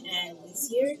 9 and this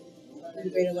year in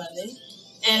grade 11.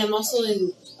 And I'm also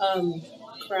in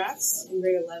crafts in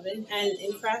grade 11. And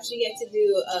in crafts you get to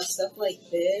do stuff like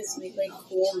this, make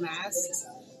cool masks,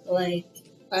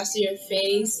 plaster your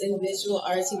face. In visual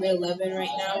arts in grade 11 right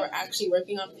now, we're actually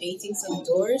working on painting some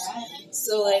doors.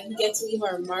 So we get to leave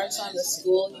our marks on the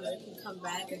school. You can come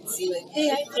back and see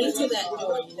hey, I painted that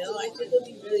door. I think it'll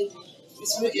be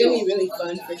really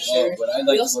fun for sure. What I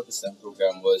liked about the STEM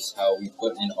program was how we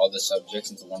put in all the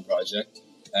subjects into one project,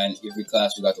 and every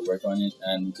class we got to work on it,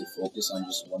 and we could focus on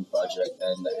just one project,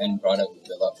 and the end product would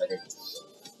be a lot better.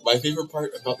 My favorite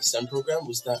part about the STEM program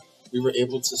was that we were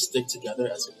able to stick together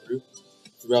as a group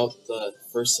throughout the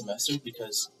first semester,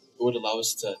 because it would allow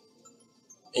us to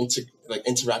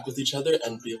interact with each other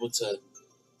and be able to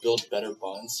build better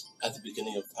bonds at the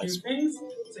beginning of high school.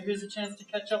 So here's a chance to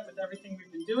catch up with everything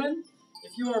we've been doing.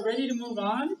 If you are ready to move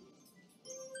on,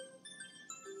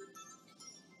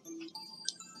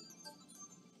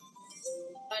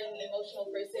 I'm an emotional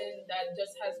person that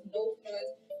just has no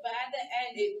feelings. But at the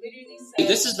end, it literally says...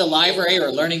 This is the library,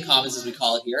 or Learning Commons as we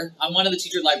call it here. I'm one of the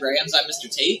teacher librarians. I'm Mr.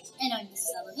 Tate. And I'm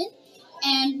Ms. Sullivan.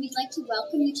 And we'd like to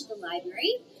welcome you to the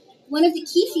library. One of the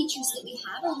key features that we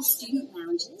have are the student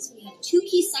lounges. We have 2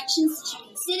 key sections that you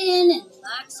can sit in and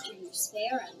relax during your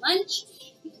spare and lunch.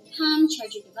 You can come,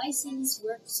 charge your devices,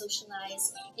 work,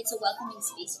 socialize. It's a welcoming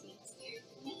space for you.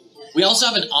 We also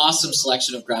have an awesome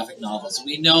selection of graphic novels.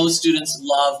 We know students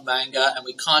love manga, and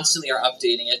we constantly are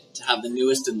updating it to have the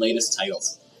newest and latest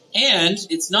titles. And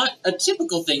it's not a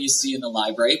typical thing you see in the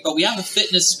library, but we have a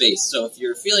fitness space. So if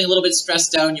you're feeling a little bit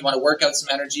stressed out and you want to work out some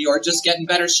energy or just get in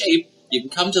better shape, you can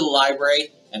come to the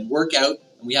library and work out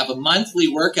And we have a monthly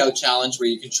workout challenge where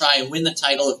you can try and win the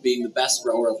title of being the best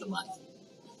rower of the month.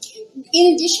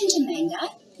 In addition to manga,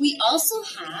 we also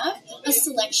have a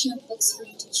selection of books for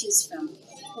you to choose from.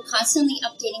 We're constantly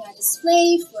updating our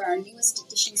display for our newest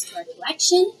additions to our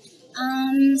collection,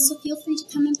 so feel free to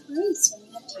come and peruse when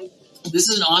you have time. This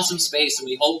is an awesome space, and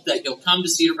we hope that you'll come to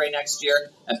Cedarbrae next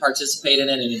year and participate in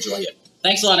it and enjoy it.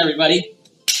 Thanks a lot, everybody.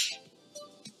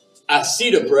 À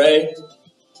Cedarbrae,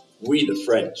 we the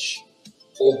French,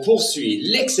 on poursuit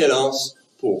l'excellence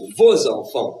pour vos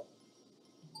enfants.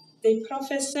 Des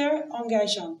professeurs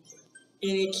engageants,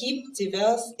 une équipe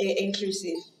diverse et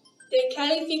inclusive. Des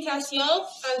qualifications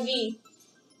à vie.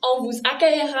 On vous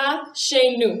accueillera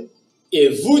chez nous. Et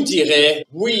vous direz,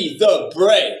 we the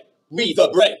Brae, we the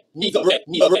Brae, we the Brae,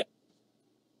 we the Brae.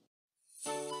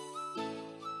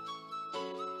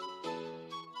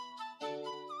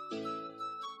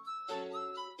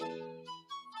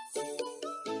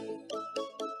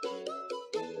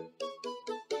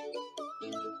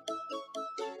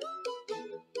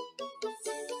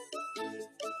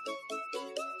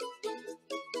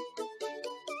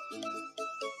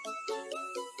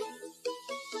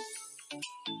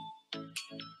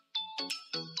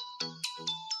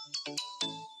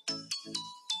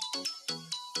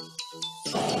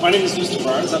 My name is Mr.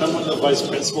 Barnes, and I'm one of the vice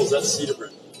principals at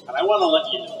Cedarbrae. And I want to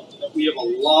let you know that we have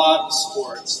a lot of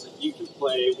sports that you can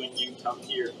play when you come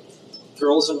here.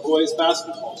 Girls and boys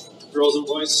basketball, girls and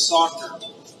boys soccer,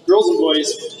 girls and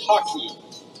boys hockey.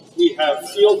 We have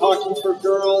field hockey for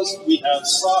girls, we have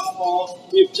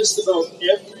softball, we have just about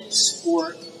every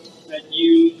sport that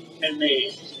you can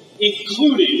name,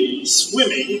 including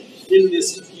swimming in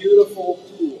this beautiful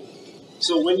pool.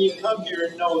 So when you come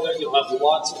here, know that you'll have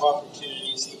lots of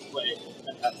opportunities to play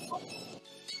and have fun.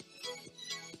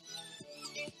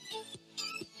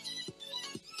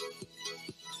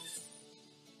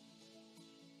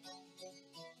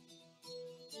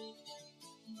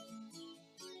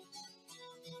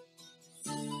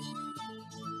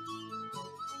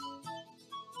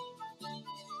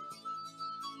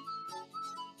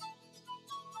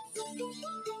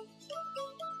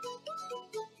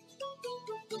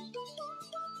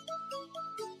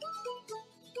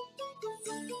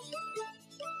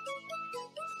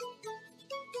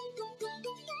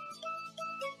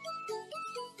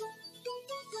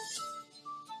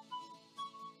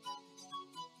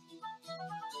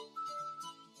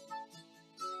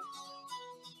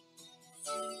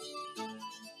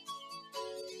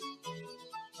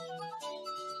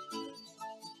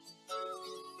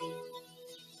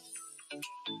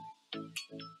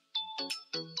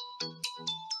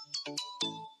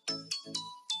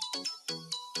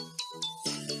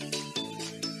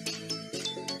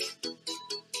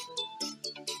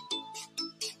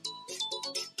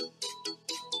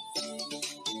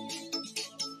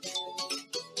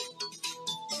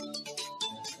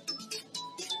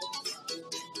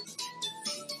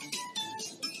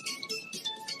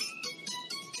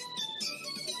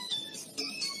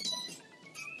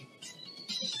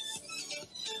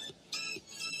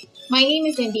 My name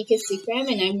is Ambika Sikram,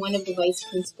 and I'm one of the vice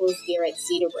principals here at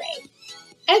Cedarbrae.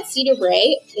 At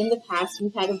Cedarbrae, in the past,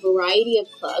 we've had a variety of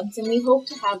clubs, and we hope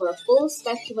to have our full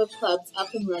spectrum of clubs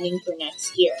up and running for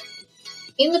next year.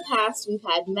 In the past, we've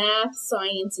had math,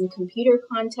 science, and computer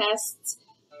contests,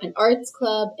 an arts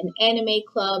club, an anime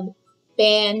club,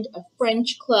 band, a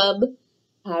French club,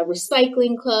 a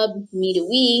recycling club, me to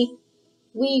we.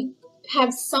 We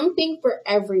have something for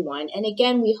everyone, and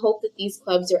again, we hope that these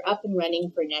clubs are up and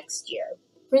running for next year.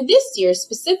 For this year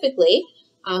specifically,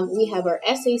 we have our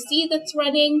SAC that's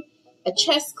running, a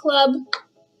chess club,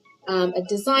 a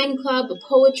design club, a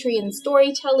poetry and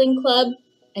storytelling club,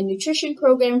 a nutrition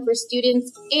program for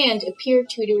students, and a peer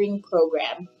tutoring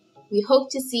program. We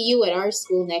hope to see you at our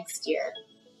school next year.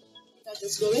 At the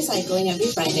school recycling every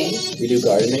Friday. We do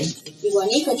gardening. We go on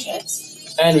eco trips.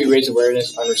 And we raise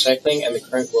awareness on recycling and the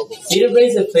current global climate. Cedarbrae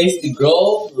is a place to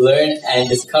grow, learn, and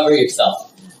discover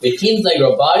yourself. With teams like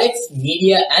robotics,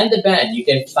 media, and the band, you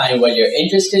can find what you're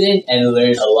interested in and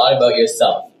learn a lot about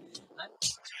yourself.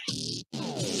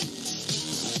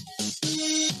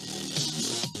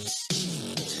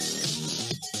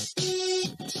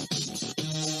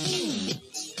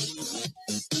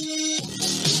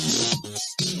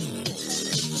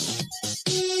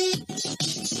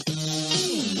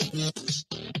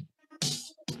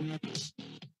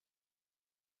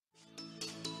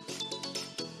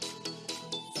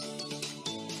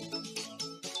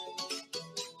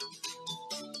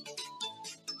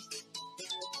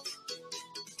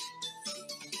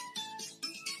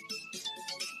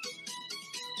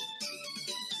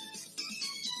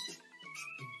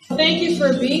 Thank you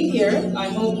for being here. I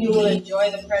hope you will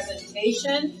enjoy the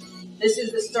presentation. This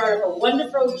is the start of a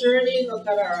wonderful journey. Look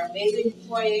at our amazing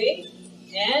foyer,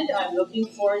 and I'm looking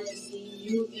forward to seeing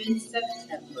you in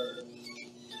September.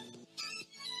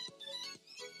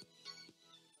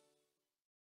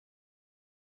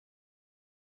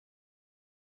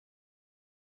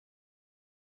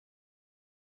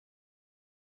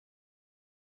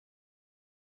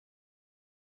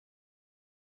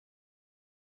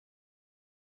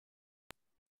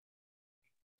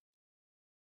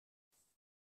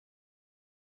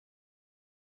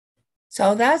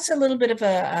 So that's a little bit of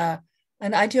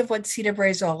an idea of what Cedarbrae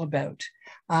is all about.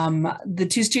 The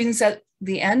two students at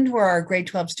the end were our grade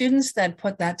 12 students that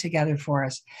put that together for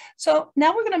us. So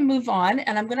now we're going to move on,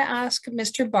 and I'm going to ask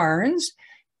Mr. Barnes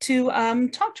to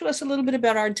talk to us a little bit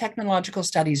about our Technological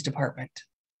Studies department.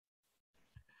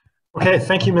 Okay,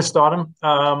 thank you, Ms. Dodham.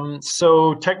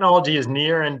 So technology is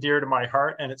near and dear to my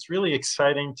heart, and it's really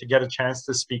exciting to get a chance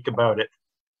to speak about it.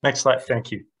 Next slide,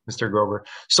 thank you, Mr. Grover.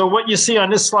 So what you see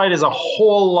on this slide is a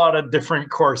whole lot of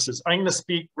different courses. I'm going to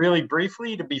speak really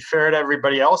briefly to be fair to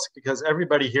everybody else, because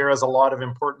everybody here has a lot of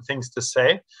important things to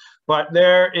say. But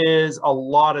there is a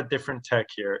lot of different tech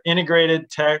here.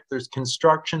 Integrated tech, there's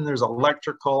construction, there's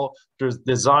electrical, there's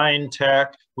design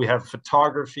tech, we have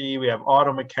photography, we have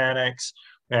auto mechanics.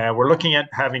 We're looking at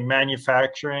having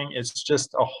manufacturing. It's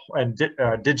just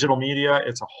digital media.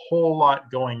 It's a whole lot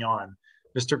going on.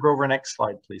 Mr. Grover, next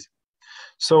slide, please.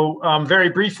 So very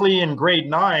briefly, in grade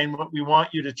 9, what we want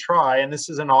you to try, and this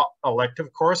is an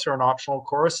elective course or an optional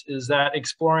course, is that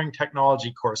Exploring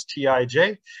Technology course,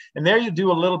 TIJ. And there you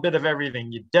do a little bit of everything.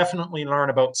 You definitely learn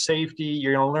about safety.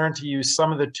 You're going to learn to use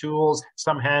some of the tools,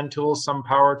 some hand tools, some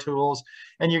power tools,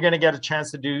 and you're going to get a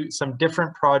chance to do some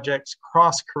different projects,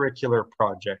 cross-curricular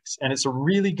projects. And it's a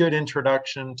really good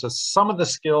introduction to some of the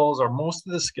skills or most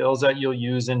of the skills that you'll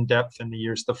use in depth in the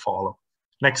years to follow.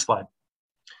 Next slide.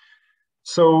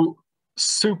 So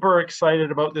super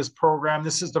excited about this program.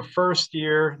 This is the first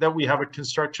year that we have a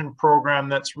construction program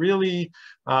that's really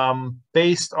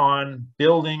based on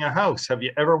building a house. Have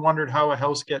you ever wondered how a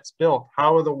house gets built?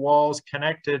 How are the walls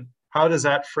connected? How does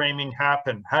that framing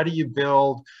happen? How do you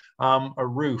build a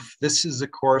roof? This is a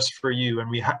course for you. And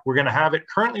we're going to have it.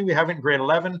 Currently, we have it in grade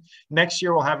 11. Next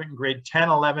year, we'll have it in grade 10,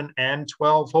 11, and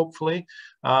 12, hopefully.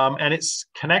 And it's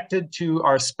connected to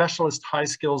our Specialist High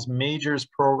Skills Majors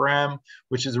program,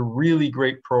 which is a really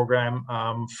great program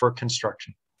for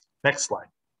construction. Next slide.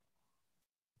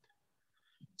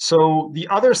 So the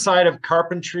other side of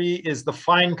carpentry is the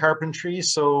fine carpentry.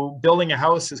 So building a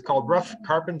house is called rough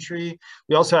carpentry.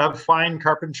 We also have fine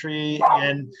carpentry,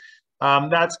 and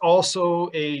that's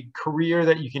also a career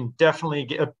that you can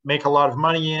definitely make a lot of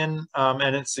money in,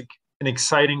 and it's an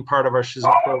exciting part of our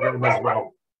Shizzle program as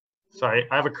well. Sorry,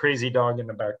 I have a crazy dog in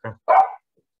the background.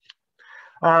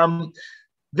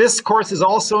 This course is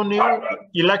also new,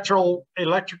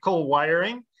 electrical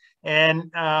wiring.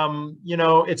 And, you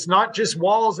know, it's not just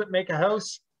walls that make a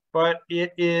house, but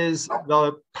it is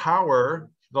the power,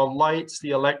 the lights,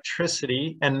 the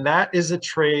electricity. And that is a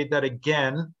trade that,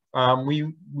 again,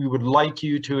 we would like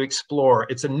you to explore.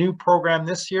 It's a new program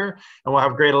this year, and we'll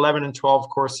have grade 11 and 12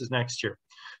 courses next year.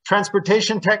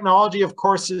 Transportation technology, of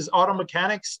course, is auto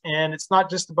mechanics, and it's not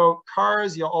just about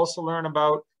cars. You'll also learn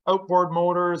about outboard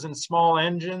motors and small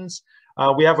engines.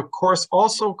 We have a course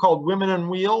also called Women on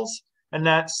Wheels, and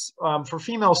that's for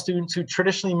female students who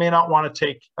traditionally may not want to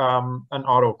take an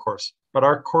auto course, but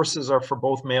our courses are for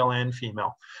both male and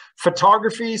female.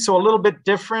 Photography, so a little bit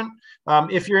different.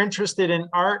 If you're interested in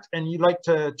art and you'd like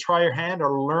to try your hand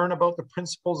or learn about the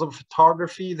principles of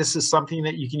photography, this is something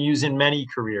that you can use in many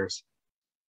careers.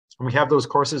 And we have those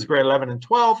courses grade 11 and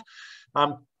 12.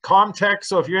 Comtech,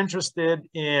 so if you're interested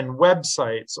in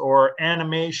websites or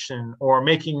animation or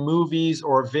making movies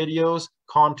or videos,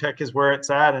 Comtech is where it's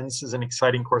at, and this is an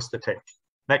exciting course to take.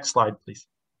 Next slide, please.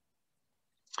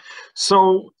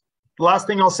 So the last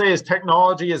thing I'll say is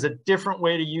technology is a different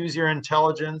way to use your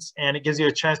intelligence, and it gives you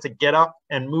a chance to get up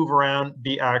and move around,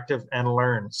 be active, and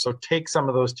learn. So take some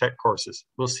of those tech courses.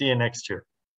 We'll see you next year.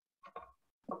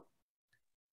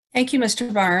 Thank you,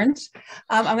 Mr. Barnes.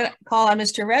 I'm going to call on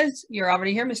Mr. Rez. You're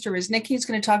already here. Mr. Reznicki is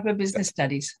going to talk about business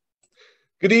studies.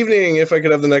 Good evening. If I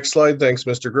could have the next slide. Thanks,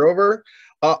 Mr. Grover.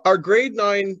 Our grade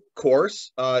 9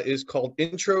 course is called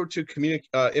Intro to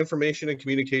Information and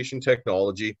Communication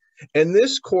Technology. And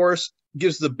this course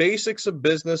gives the basics of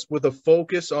business with a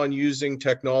focus on using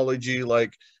technology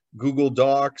like Google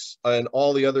Docs and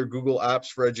all the other Google apps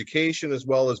for education, as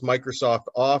well as Microsoft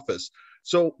Office.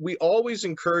 So we always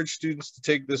encourage students to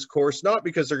take this course, not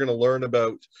because they're going to learn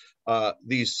about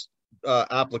these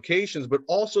applications, but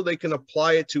also they can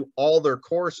apply it to all their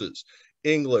courses: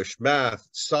 English, math,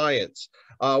 science.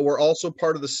 We're also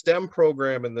part of the STEM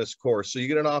program in this course, so you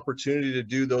get an opportunity to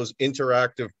do those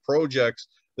interactive projects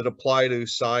that apply to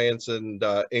science and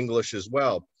English as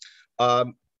well.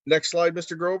 Next slide,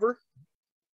 Mr. Grover.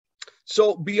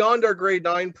 So beyond our grade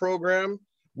 9 program,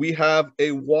 we have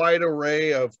a wide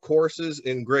array of courses.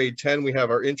 In grade 10, we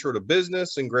have our Intro to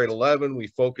Business. In grade 11, we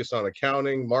focus on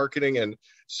accounting, marketing, and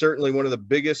certainly one of the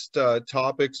biggest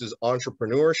topics is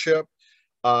entrepreneurship.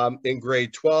 In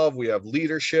grade 12, we have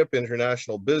Leadership,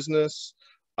 International Business,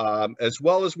 as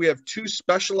well as we have 2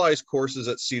 specialized courses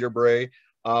at Cedarbrae.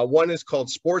 One is called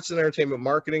Sports and Entertainment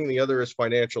Marketing. The other is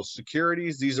Financial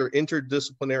Securities. These are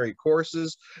interdisciplinary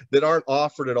courses that aren't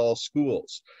offered at all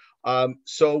schools.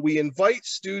 So we invite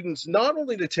students not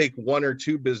only to take 1 or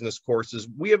 2 business courses,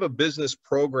 we have a business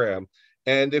program.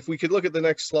 And if we could look at the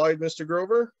next slide, Mr.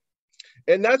 Grover.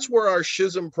 And that's where our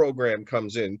SHISM program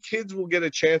comes in. Kids will get a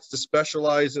chance to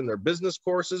specialize in their business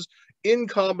courses in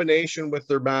combination with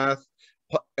their math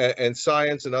and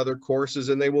science and other courses,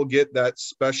 and they will get that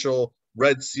special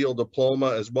Red Seal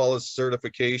diploma as well as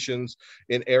certifications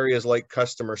in areas like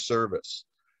customer service.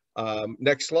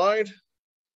 Next slide.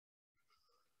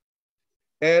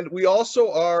 And we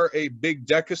also are a big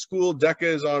DECA school. DECA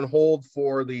is on hold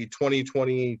for the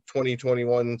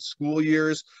 2020-2021 school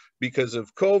years because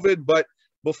of COVID, but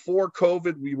before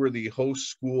COVID, we were the host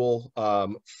school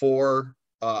for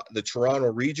the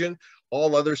Toronto region.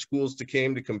 All other schools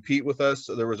came to compete with us.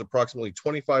 So there was approximately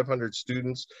 2,500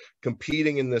 students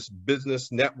competing in this business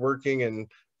networking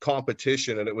and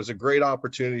competition, and it was a great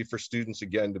opportunity for students,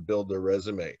 again, to build their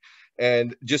resume.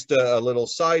 And just a little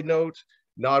side note,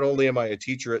 not only am I a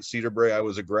teacher at Cedarbrae, I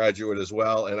was a graduate as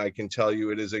well, and I can tell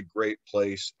you it is a great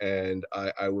place, and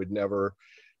I would never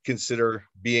consider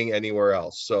being anywhere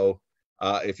else. So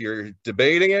if you're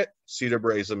debating it,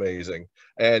 Cedarbrae is amazing.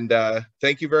 And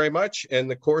thank you very much. And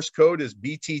the course code is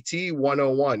BTT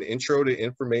 101, Intro to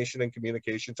Information and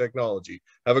Communication Technology.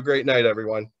 Have a great night,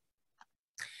 everyone.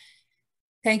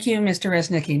 Thank you, Mr.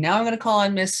 Resnicki. Now I'm going to call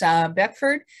on Ms.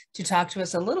 Beckford to talk to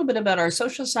us a little bit about our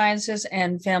Social Sciences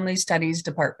and Family Studies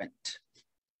Department.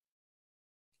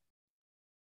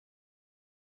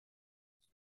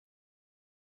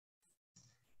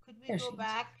 Could we go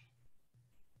back?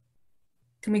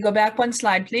 Can we go back 1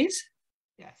 slide, please?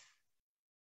 Yes.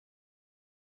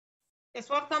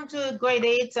 Yes, welcome to grade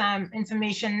 8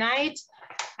 information night.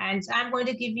 And I'm going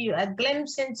to give you a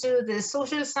glimpse into the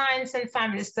Social Science and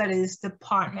Family Studies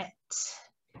Department.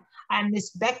 I'm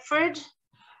Ms. Beckford,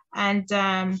 and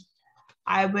I'm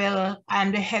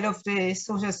the head of the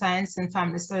Social Science and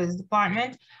Family Studies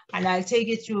Department, and I'll take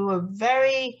you through a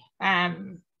very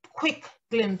quick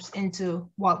glimpse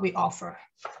into what we offer.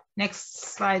 Next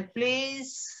slide,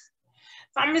 please.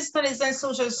 Family Studies and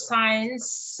Social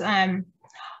Science are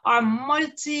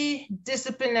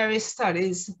multidisciplinary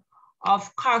studies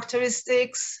of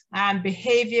characteristics and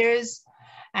behaviors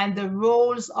and the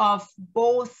roles of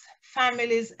both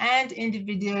families and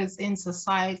individuals in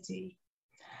society.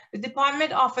 The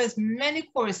department offers many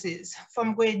courses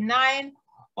from grade 9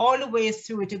 all the way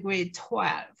through to grade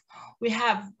 12. We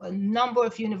have a number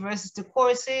of university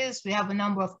courses. We have a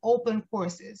number of open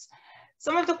courses.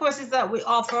 Some of the courses that we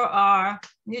offer are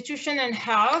nutrition and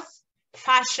health,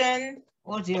 fashion,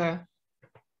 oh dear.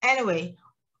 Anyway,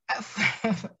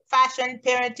 fashion,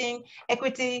 parenting,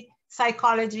 equity,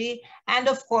 psychology, and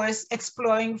of course,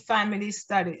 exploring family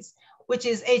studies, which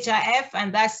is HIF,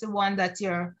 and that's the one that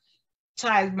your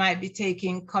child might be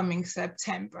taking coming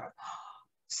September.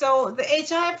 So the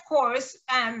HIF course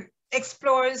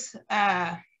explores,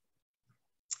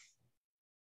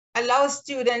 allows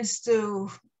students to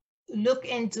look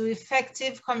into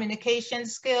effective communication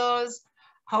skills,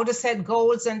 how to set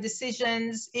goals and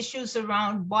decisions, issues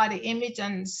around body image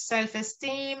and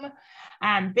self-esteem,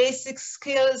 basic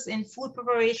skills in food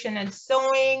preparation and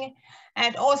sewing,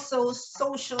 and also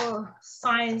social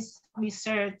science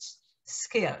research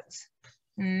skills.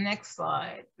 Next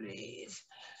slide, please.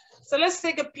 So let's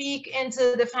take a peek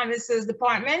into the Family Studies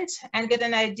Department and get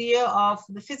an idea of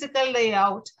the physical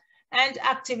layout and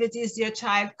activities your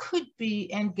child could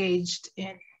be engaged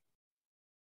in.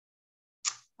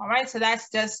 All right, so that's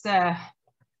just an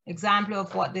example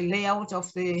of what the layout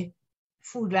of the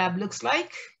food lab looks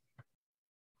like.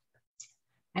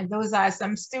 And those are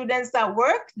some students that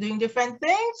work doing different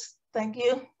things. Thank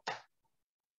you.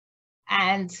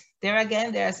 And there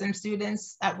again, there are some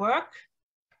students at work.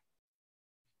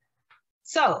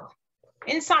 So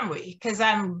in summary, because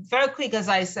I'm very quick, as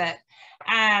I said,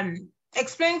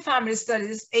 Explaining Family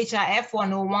Studies, HIF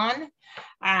 101,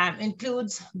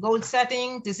 includes goal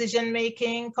setting, decision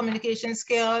making, communication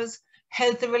skills,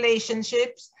 healthy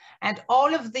relationships, and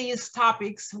all of these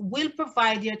topics will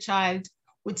provide your child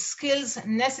with skills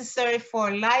necessary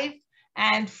for life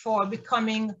and for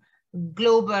becoming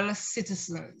global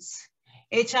citizens.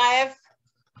 HIF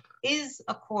is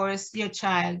a course your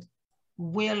child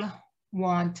will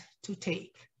want to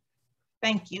take.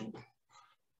 Thank you.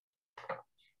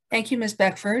 Thank you, Ms.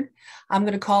 Beckford. I'm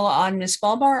going to call on Ms.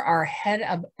 Vollmer, our head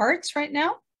of arts right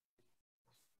now.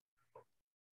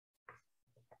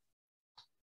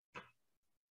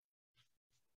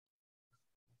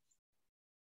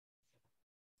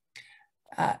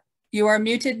 You are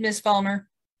muted, Ms. Vollmer.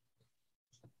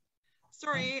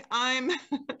 Sorry, I'm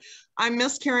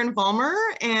Miss Karen Vollmer,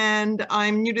 and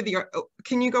I'm new to the, oh,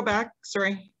 can you go back?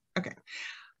 Sorry, okay.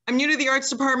 I'm new to the arts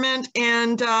department,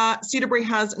 and Cedarbrae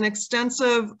has an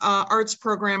extensive arts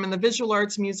program in the visual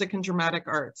arts, music, and dramatic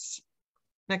arts.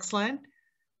 Next slide.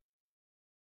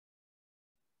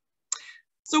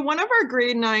 So one of our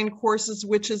grade 9 courses,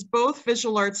 which is both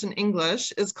visual arts and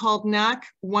English, is called NAC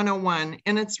 101,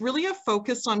 and it's really a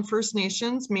focus on First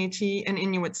Nations, Métis, and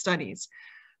Inuit studies.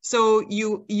 So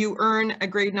you earn a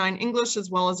grade 9 English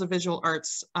as well as a visual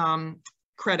arts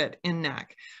credit in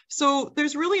NAC. So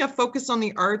there's really a focus on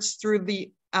the arts through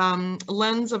the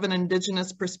lens of an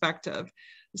Indigenous perspective.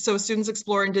 So students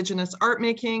explore Indigenous art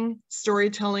making,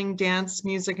 storytelling, dance,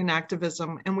 music, and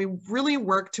activism, and we really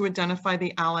work to identify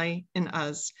the ally in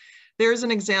us. There's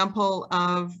an example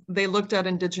of, they looked at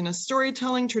Indigenous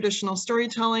storytelling, traditional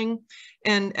storytelling,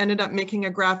 and ended up making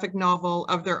a graphic novel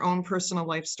of their own personal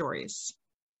life stories.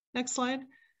 Next slide.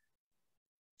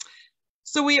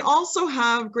 So we also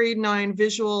have grade 9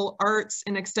 visual arts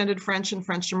in extended French and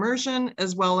French immersion,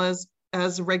 as well as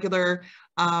regular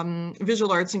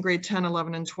visual arts in grade 10,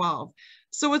 11, and 12.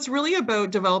 So it's really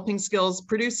about developing skills,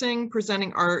 producing,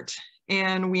 presenting art,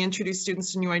 and we introduce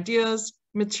students to new ideas,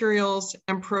 materials,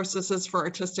 and processes for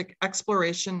artistic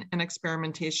exploration and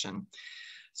experimentation.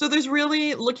 So there's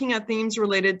really looking at themes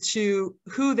related to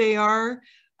who they are,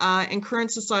 and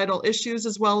current societal issues,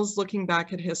 as well as looking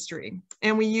back at history.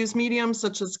 And we use mediums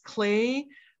such as clay,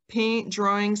 paint,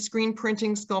 drawing, screen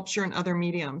printing, sculpture, and other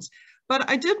mediums. But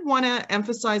I did want to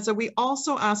emphasize that we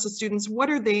also ask the students,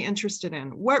 what are they interested in?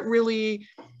 What really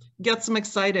gets them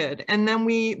excited? And then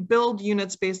we build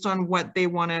units based on what they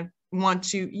want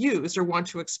to use or want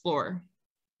to explore.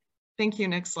 Thank you.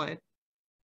 Next slide.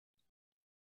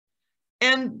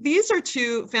 And these are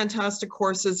two fantastic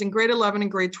courses. In grade 11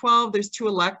 and grade 12, there's two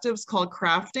electives called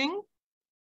crafting.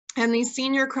 And these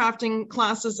senior crafting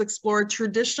classes explore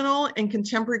traditional and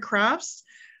contemporary crafts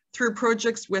through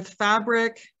projects with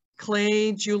fabric,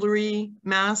 clay, jewelry,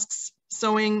 masks,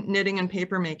 sewing, knitting, and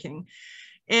paper making.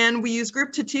 And we use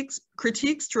group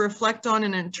critiques to reflect on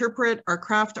and interpret our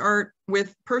craft art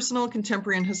with personal,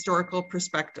 contemporary, and historical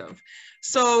perspective.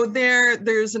 So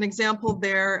there's an example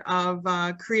there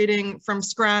of creating from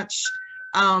scratch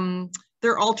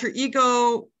their alter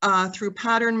ego through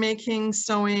pattern making,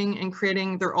 sewing, and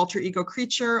creating their alter ego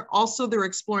creature. Also, they're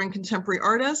exploring contemporary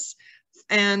artists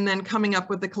and then coming up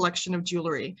with a collection of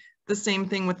jewelry. The same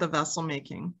thing with the vessel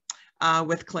making.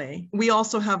 With clay. We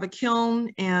also have a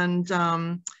kiln and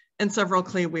several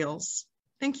clay wheels.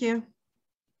 Thank you.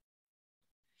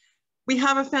 We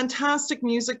have a fantastic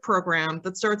music program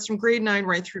that starts from grade 9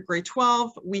 right through grade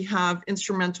 12. We have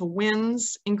instrumental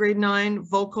winds in grade 9,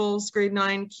 vocals grade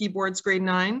 9, keyboards grade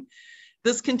 9.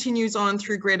 This continues on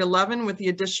through grade 11 with the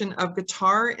addition of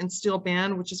guitar and steel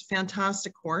band, which is a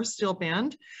fantastic course, steel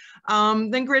band.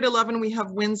 Then grade 11, we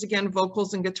have winds again,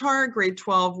 vocals and guitar. Grade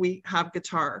 12, we have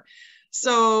guitar.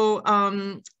 So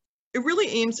it really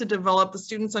aims to develop the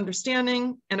students'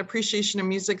 understanding and appreciation of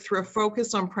music through a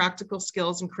focus on practical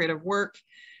skills and creative work.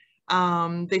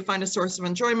 They find a source of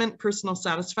enjoyment, personal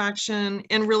satisfaction,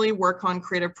 and really work on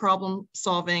creative problem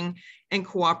solving and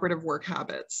cooperative work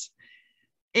habits.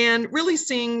 And really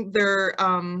seeing their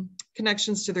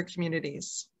connections to their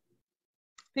communities.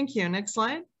 Thank you. Next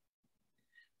slide.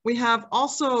 We have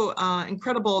also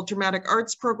incredible dramatic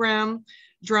arts program,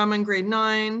 drama in grade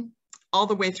 9, all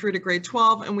the way through to grade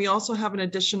 12. And we also have an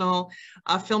additional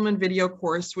film and video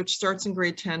course, which starts in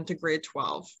grade 10 to grade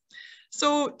 12.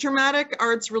 So dramatic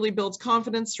arts really builds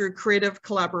confidence through creative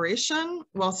collaboration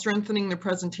while strengthening the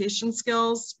presentation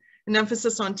skills, an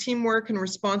emphasis on teamwork and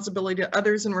responsibility to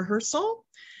others in rehearsal.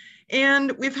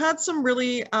 And we've had some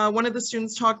really, one of the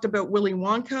students talked about Willy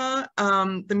Wonka,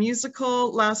 the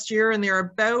musical last year, and they're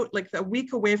about like a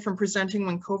week away from presenting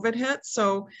when COVID hit.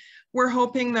 So we're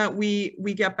hoping that we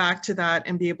get back to that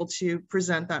and be able to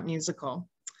present that musical.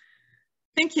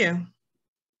 Thank you.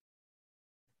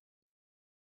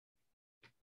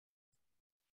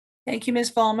 Thank you,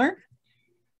 Ms. Vollmer.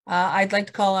 I'd like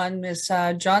to call on Ms.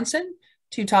 Johnson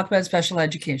to talk about special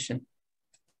education.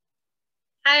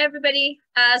 Hi, everybody.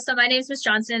 So my name is Ms.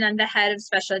 Johnson. I'm the head of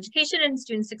special education and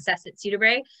student success at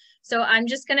Cedarbrae. So I'm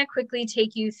just going to quickly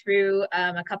take you through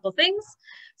a couple things.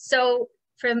 So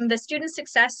from the student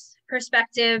success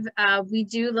perspective, we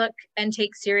do look and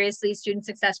take seriously student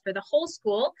success for the whole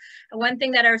school. One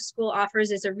thing that our school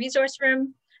offers is a resource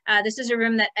room. This is a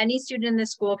room that any student in the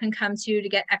school can come to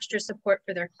get extra support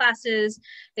for their classes.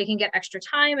 They can get extra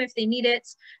time if they need it,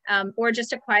 or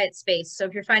just a quiet space. So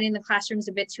if you're finding the classrooms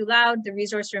a bit too loud, the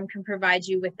resource room can provide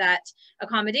you with that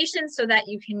accommodation so that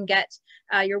you can get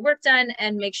your work done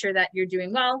and make sure that you're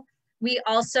doing well. We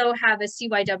also have a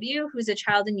CYW, who's a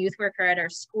child and youth worker at our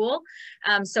school.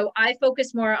 So I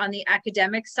focus more on the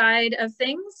academic side of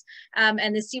things.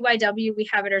 And the CYW we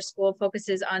have at our school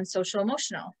focuses on social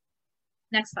emotional.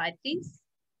 Next slide, please.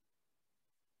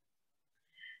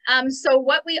 So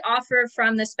what we offer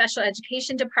from the special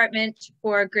education department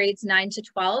for grades 9 to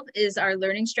 12 is our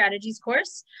learning strategies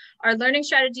course. Our learning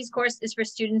strategies course is for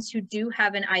students who do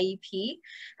have an IEP.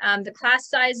 The class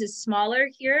size is smaller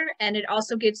here, and it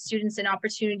also gives students an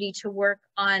opportunity to work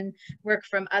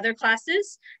from other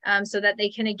classes so that they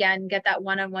can, again, get that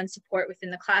one-on-one support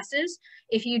within the classes.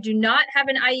 If you do not have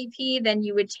an IEP, then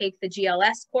you would take the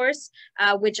GLS course,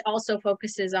 which also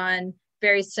focuses on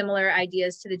very similar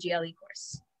ideas to the GLE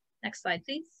course. Next slide,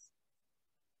 please.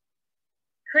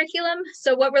 Curriculum.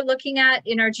 So what we're looking at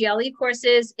in our GLE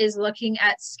courses is looking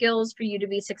at skills for you to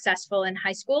be successful in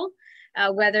high school,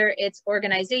 whether it's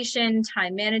organization,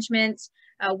 time management,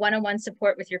 one-on-one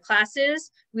support with your classes.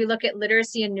 We look at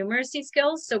literacy and numeracy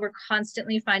skills. So we're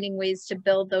constantly finding ways to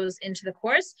build those into the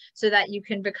course so that you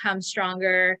can become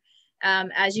stronger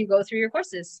as you go through your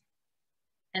courses.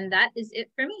 And that is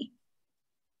it for me.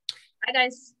 Hi,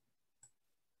 guys.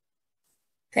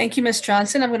 Thank you, Ms.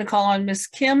 Johnson. I'm going to call on Ms.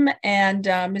 Kim and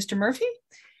Mr. Murphy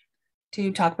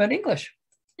to talk about English.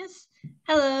 Yes.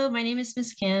 Hello, my name is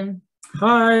Ms. Kim.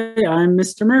 Hi, I'm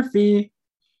Mr. Murphy.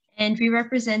 And we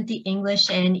represent the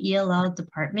English and ELL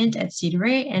department at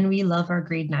Cedarbrae, and we love our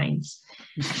grade 9s.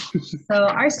 So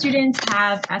our students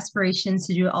have aspirations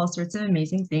to do all sorts of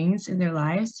amazing things in their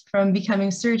lives, from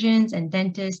becoming surgeons and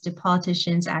dentists to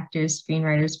politicians, actors,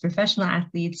 screenwriters, professional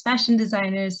athletes, fashion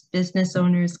designers, business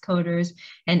owners, coders,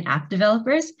 and app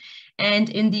developers. And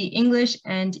in the English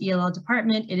and ELL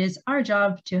department, it is our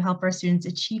job to help our students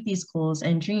achieve these goals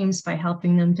and dreams by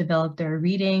helping them develop their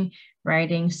reading,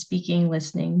 writing, speaking,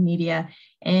 listening, media,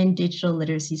 and digital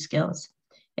literacy skills.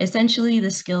 Essentially, the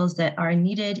skills that are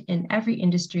needed in every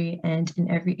industry and in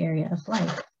every area of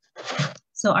life.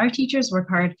 So our teachers work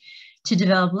hard to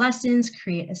develop lessons,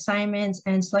 create assignments,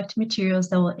 and select materials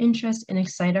that will interest and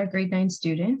excite our grade 9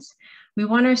 students. We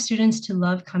want our students to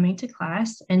love coming to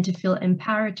class and to feel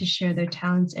empowered to share their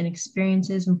talents and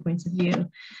experiences and points of view.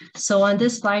 So on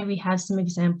this slide, we have some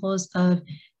examples of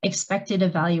expected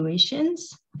evaluations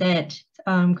that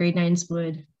grade 9s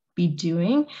would be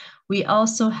doing. We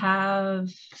also have,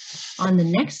 on the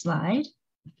next slide,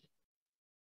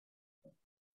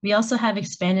 we also have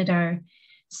expanded our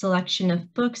selection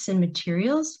of books and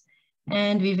materials,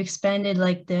 and we've expanded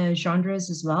like the genres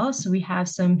as well. So we have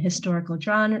some historical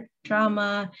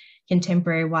drama,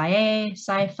 contemporary YA,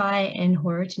 sci-fi, and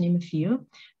horror, to name a few.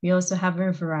 We also have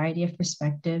a variety of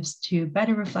perspectives to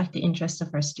better reflect the interests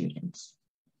of our students.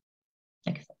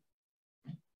 Next slide.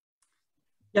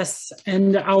 Yes,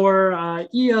 and our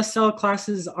ESL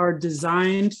classes are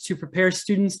designed to prepare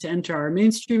students to enter our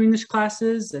mainstream English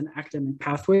classes and academic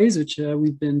pathways, which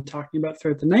we've been talking about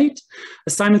throughout the night.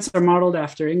 Assignments are modeled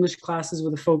after English classes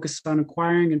with a focus on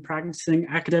acquiring and practicing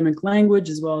academic language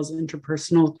as well as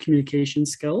interpersonal communication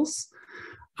skills.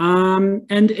 And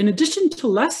in addition to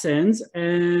lessons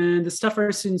and the stuff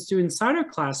our students do inside our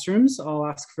classrooms, I'll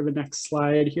ask for the next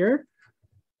slide here.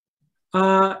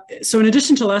 So in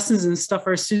addition to lessons and stuff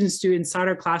our students do inside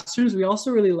our classrooms, we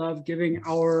also really love giving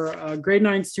our grade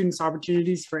 9 students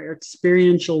opportunities for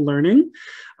experiential learning.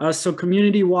 So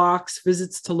community walks,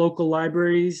 visits to local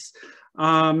libraries,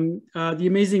 the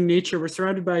amazing nature. We're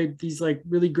surrounded by these like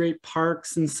really great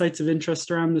parks and sites of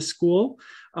interest around the school.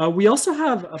 We also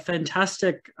have a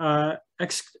fantastic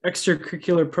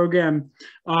extracurricular program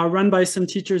run by some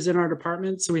teachers in our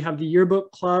department. So we have the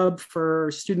yearbook club for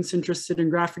students interested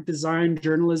in graphic design,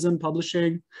 journalism,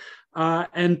 publishing,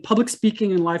 and public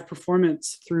speaking and live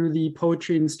performance through the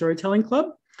poetry and storytelling club.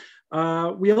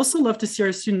 We also love to see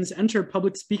our students enter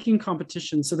public speaking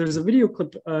competitions. So there's a video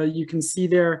clip you can see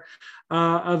there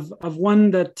of one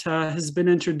that has been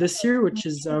entered this year, which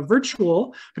is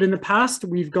virtual. But in the past,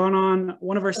 we've gone on,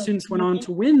 one of our students went on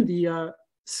to win the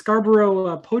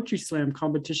Scarborough Poetry Slam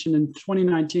competition in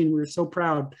 2019. We were so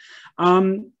proud.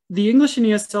 The English and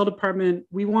ESL department,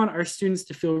 we want our students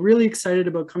to feel really excited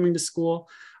about coming to school,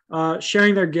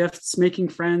 sharing their gifts, making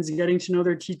friends, getting to know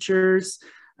their teachers,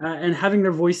 and having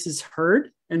their voices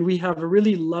heard. And we have a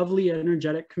really lovely,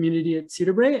 energetic community at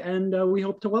Cedarbrae, and we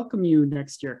hope to welcome you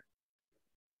next year.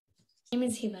 My name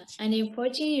is Hiba, and I'm a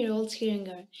 14-year-old student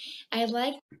girl. I'd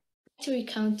like to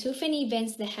recount two funny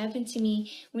events that happened to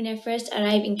me when I first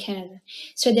arrived in Canada.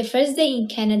 So the first day in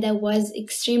Canada was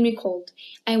extremely cold.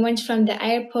 I went from the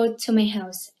airport to my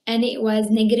house, and it was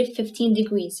 -15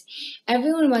 degrees.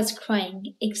 Everyone was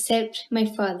crying, except my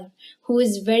father, who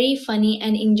was very funny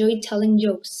and enjoyed telling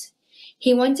jokes.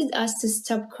 He wanted us to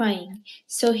stop crying,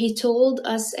 so he told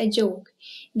us a joke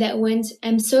that went,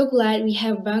 "I'm so glad we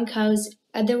have brown cows,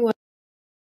 otherwise..."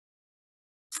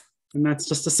 And that's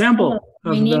just a sample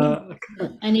of the...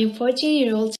 And a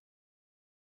 14-year-old.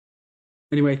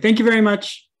 Anyway, thank you very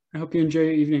much. I hope you enjoy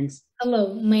your evenings.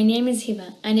 Hello, my name is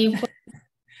Hiba, and a...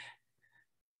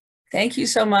 Thank you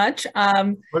so much.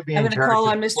 I'm going to call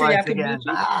on Mr.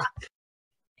 Yakabuchi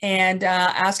and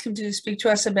ask him to speak to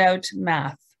us about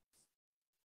math.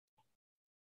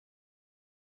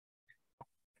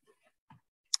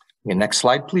 Okay, next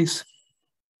slide, please.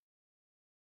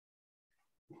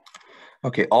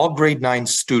 Okay, all grade 9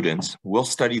 students will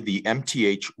study the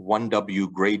MTH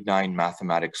 1W grade 9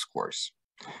 mathematics course.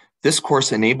 This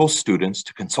course enables students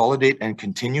to consolidate and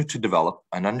continue to develop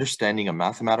an understanding of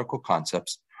mathematical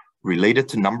concepts related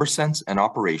to number sense and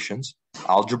operations,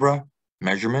 algebra,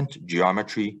 measurement,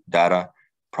 geometry, data,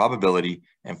 probability,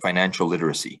 and financial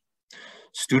literacy.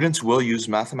 Students will use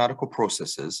mathematical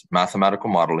processes, mathematical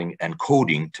modeling, and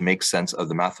coding to make sense of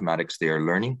the mathematics they are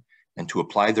learning and to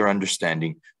apply their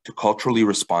understanding to culturally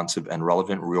responsive and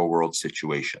relevant real-world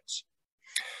situations.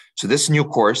 So this new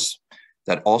course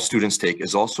that all students take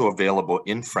is also available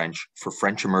in French for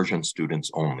French immersion students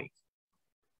only.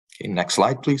 Okay, next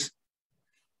slide, please.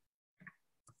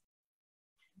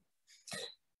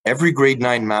 Every grade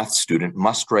 9 math student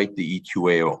must write the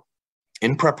EQAO.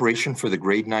 In preparation for the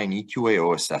grade 9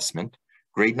 EQAO assessment,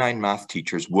 grade 9 math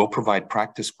teachers will provide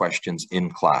practice questions in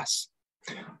class.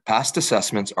 Past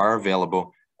assessments are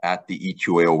available at the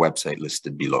EQAO website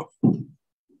listed below.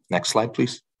 Next slide,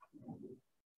 please.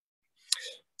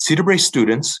 Cedarbrae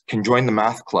students can join the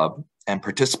math club and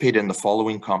participate in the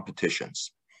following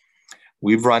competitions.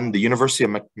 We've run the University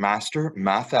of McMaster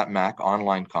Math at Mac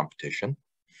online competition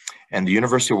and the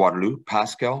University of Waterloo,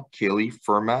 Pascal, Cayley,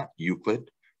 Fermat, Euclid,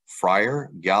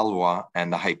 Fryer, Galois,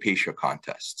 and the Hypatia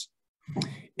contests.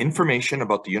 Information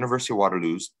about the University of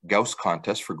Waterloo's Gauss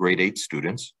contest for grade 8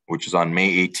 students, which is on May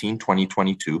 18,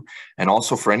 2022, and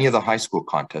also for any of the high school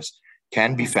contests,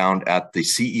 can be found at the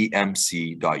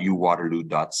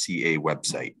cemc.uwaterloo.ca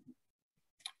website.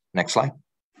 Next slide.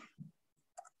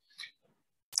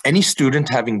 Any student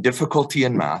having difficulty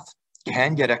in math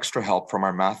can get extra help from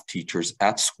our math teachers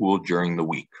at school during the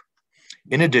week.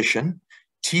 In addition,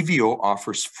 TVO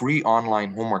offers free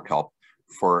online homework help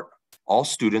for all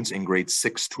students in grades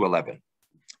 6 to 11.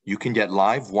 You can get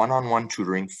live one-on-one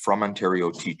tutoring from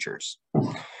Ontario teachers.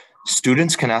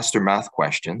 Students can ask their math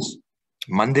questions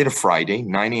Monday to Friday,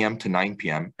 9 a.m. to 9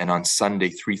 p.m. and on Sunday,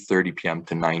 3:30 p.m.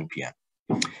 to 9 p.m.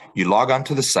 You log on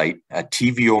to the site at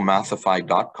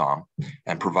tvomathify.com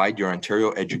and provide your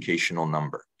Ontario educational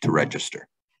number to register.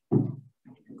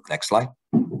 Next slide.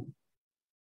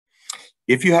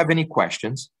 If you have any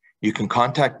questions, you can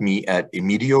contact me at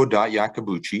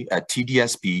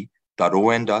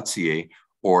emidio.yakabuchi@tdsb.on.ca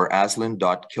or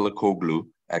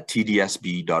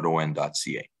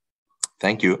aslan.kilikoglu@tdsb.on.ca.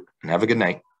 Thank you and have a good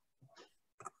night.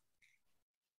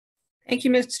 Thank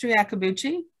you, Mr.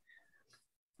 Yakabuchi.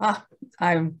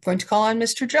 I'm going to call on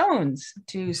Mr. Jones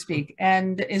to speak.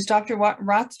 And is Dr.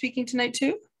 Roth speaking tonight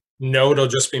too? No, it'll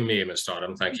just be me, Ms.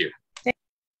 Autumn. Thank you.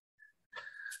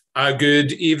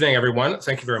 Good evening, everyone.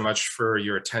 Thank you very much for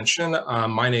your attention.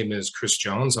 My name is Chris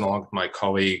Jones, and along with my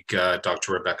colleague,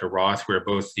 Dr. Rebecca Roth, we're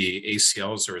both the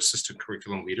ACLs, or Assistant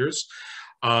Curriculum Leaders,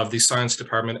 of the Science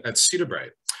Department at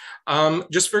Cedarbrae.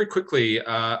 Just very quickly,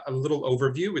 a little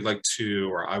overview.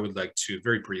 I would like to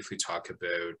very briefly talk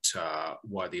about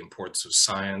why the importance of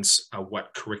science,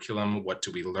 what curriculum, what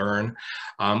do we learn,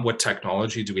 what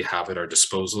technology do we have at our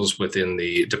disposals within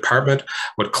the department,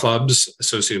 what clubs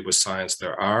associated with science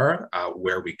there are,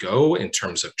 where we go in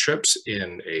terms of trips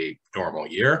in a normal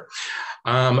year,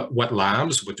 what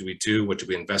labs, what do we do, what do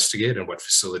we investigate, and what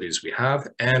facilities we have,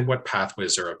 and what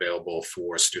pathways are available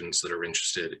for students that are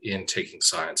interested in taking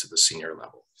science at the senior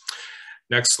level.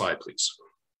 Next slide, please.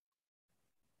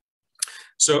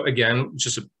 So again,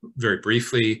 just very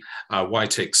briefly, why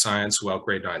take science? Well,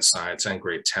 grade 9 science and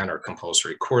grade 10 are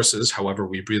compulsory courses. However,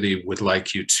 we really would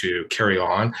like you to carry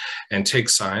on and take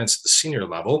science at the senior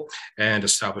level and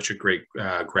establish a great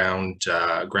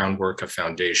groundwork, a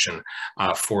foundation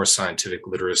for scientific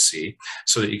literacy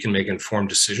so that you can make informed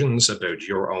decisions about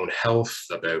your own health,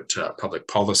 about public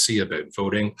policy, about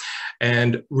voting,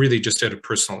 and really just out of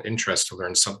personal interest to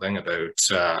learn something about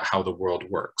how the world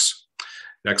works.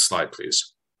 Next slide,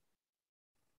 please.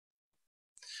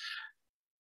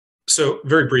 So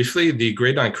very briefly, the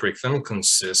grade 9 curriculum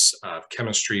consists of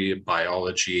chemistry,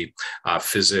 biology,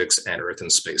 physics, and earth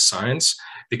and space science.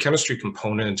 The chemistry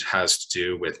component has to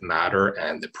do with matter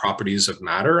and the properties of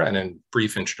matter, and a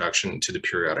brief introduction to the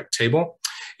periodic table.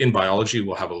 In biology,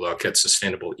 we'll have a look at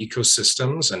sustainable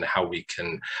ecosystems and how we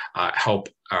can help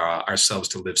ourselves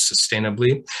to live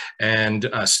sustainably, and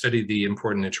study the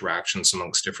important interactions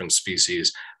amongst different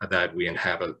species that we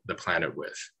inhabit the planet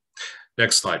with.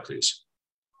 Next slide, please.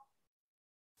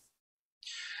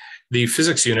 The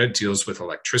physics unit deals with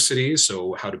electricity,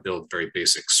 so how to build very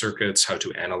basic circuits, how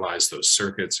to analyze those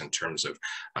circuits in terms of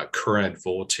current,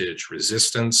 voltage,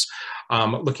 resistance,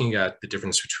 looking at the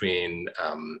difference between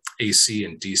AC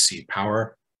and DC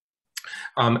power,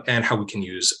 and how we can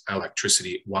use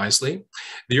electricity wisely.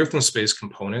 The Earth and Space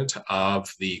component of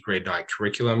the grade 9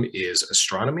 curriculum is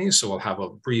astronomy, so we'll have a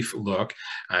brief look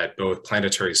at both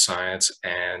planetary science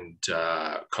and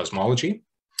cosmology.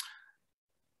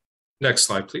 Next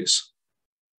slide, please.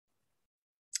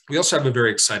 We also have a very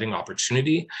exciting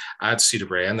opportunity at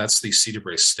Cedarbrae, and that's the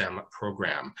Cedarbrae STEM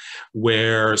program,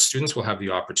 where students will have the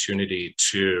opportunity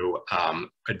to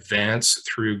advance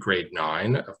through grade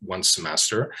 9 of one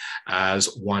semester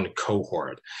as one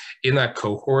cohort. In that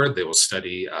cohort, they will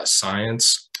study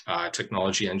science,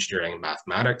 technology, engineering, and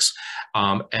mathematics,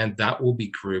 and that will be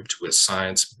grouped with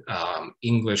science,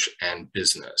 English, and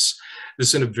business.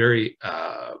 This is a very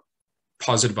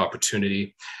positive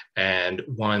opportunity and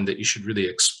one that you should really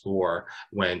explore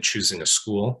when choosing a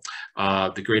school.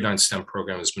 The grade 9 STEM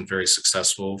program has been very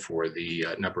successful for the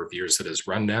number of years that it's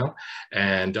run now,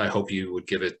 and I hope you would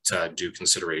give it due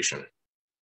consideration.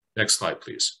 Next slide,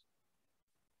 please.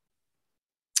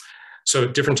 So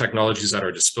different technologies at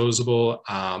our disposal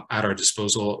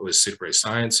with Cedarbrae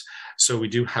Science. So we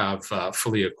do have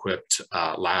fully equipped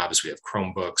labs. We have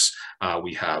Chromebooks,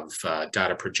 we have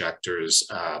data projectors,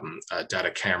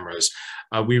 data cameras.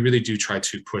 We really do try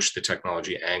to push the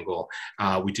technology angle.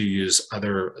 We do use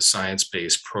other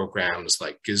science-based programs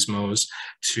like Gizmos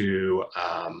to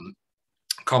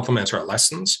complement our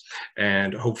lessons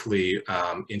and hopefully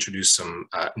introduce some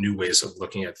new ways of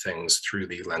looking at things through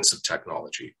the lens of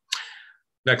technology.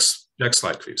 Next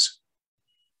slide, please.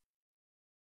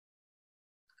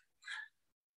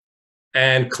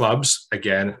 And clubs,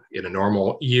 again, in a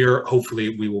normal year,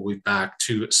 hopefully we will be back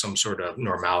to some sort of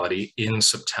normality in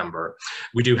September.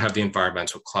 We do have the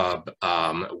environmental club,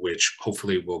 which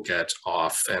hopefully will get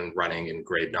off and running in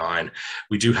grade 9.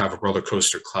 We do have a roller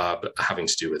coaster club having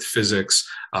to do with physics.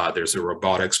 There's a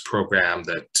robotics program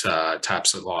that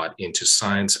taps a lot into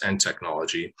science and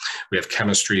technology. We have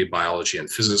chemistry, biology,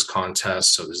 and physics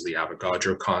contests. So there's the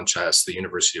Avogadro contest, the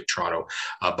University of Toronto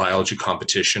biology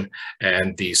competition,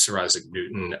 and the Sir Isaac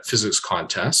Newton physics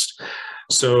contest.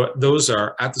 So those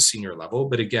are at the senior level,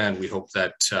 but again, we hope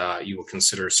that you will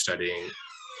consider studying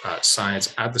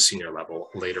science at the senior level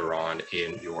later on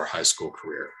in your high school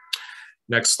career.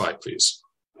 Next slide, please.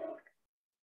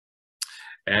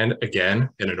 And again,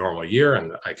 in a normal year,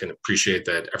 and I can appreciate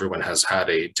that everyone has had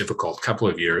a difficult couple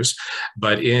of years,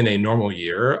 but in a normal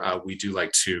year, we do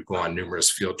like to go on numerous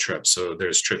field trips. So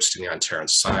there's trips to the Ontario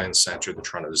Science Centre, the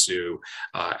Toronto Zoo,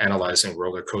 analyzing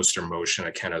roller coaster motion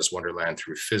at Canada's Wonderland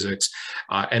through physics,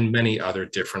 and many other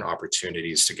different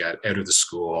opportunities to get out of the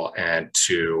school and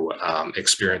to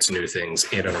experience new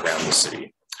things in and around the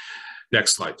city.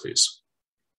 Next slide, please.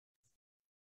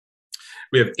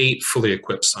 We have 8 fully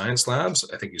equipped science labs.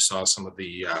 I think you saw some of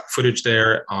the footage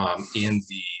there in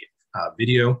the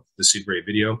video, the Cedarbrae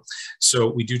video.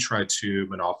 So we do try to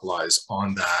monopolize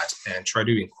on that and try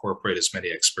to incorporate as many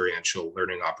experiential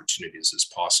learning opportunities as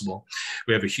possible.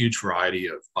 We have a huge variety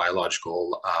of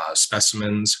biological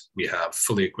specimens. We have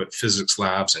fully equipped physics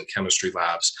labs and chemistry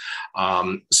labs.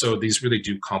 So these really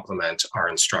do complement our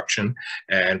instruction,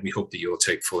 and we hope that you will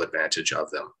take full advantage of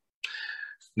them.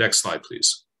 Next slide,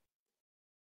 please.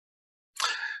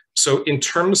 So in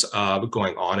terms of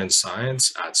going on in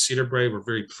science at Cedarbrae, we're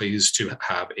very pleased to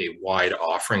have a wide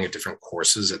offering of different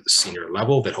courses at the senior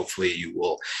level that hopefully you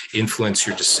will influence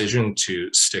your decision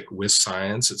to stick with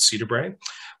science at Cedarbrae.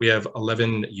 We have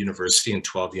 11 university and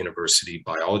 12 university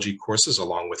biology courses,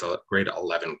 along with a grade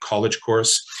 11 college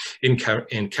course. In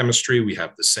chemistry, we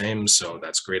have the same, so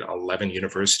that's grade 11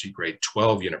 university, grade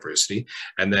 12 university,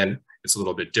 and then it's a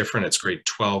little bit different. It's grade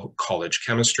 12 college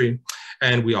chemistry,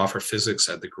 and we offer physics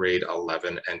at the grade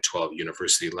 11 and 12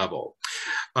 university level.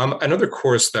 Another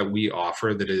course that we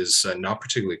offer that is not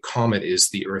particularly common is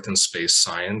the Earth and Space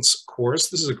Science course.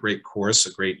 This is a great course,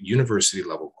 a great university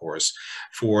level course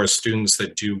for students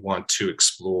that do want to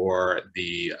explore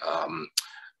the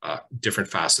different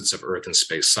facets of Earth and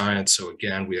space science. So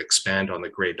again, we expand on the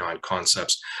grade 9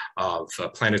 concepts of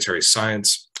planetary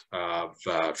science, of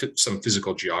some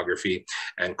physical geography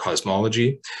and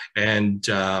cosmology. And,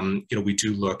 we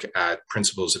do look at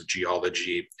principles of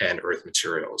geology and earth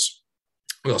materials.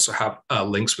 We also have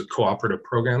links with cooperative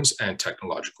programs and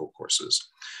technological courses.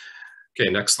 Okay,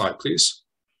 next slide, please.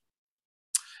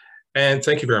 And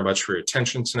thank you very much for your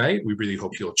attention tonight. We really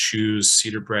hope you'll choose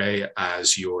Cedarbrae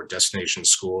as your destination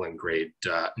school in grade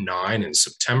 9 in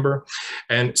September.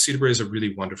 And Cedarbrae is a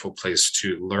really wonderful place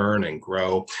to learn and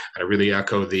grow. And I really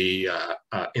echo the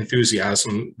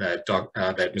enthusiasm that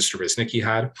Mr. Resnicki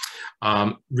had.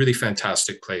 Really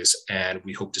fantastic place, and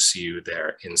we hope to see you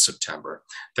there in September.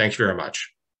 Thank you very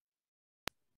much.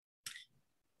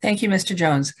 Thank you, Mr.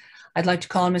 Jones. I'd like to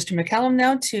call on Mr. McCallum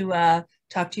now to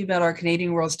talk to you about our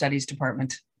Canadian World Studies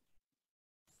Department.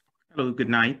 Hello, good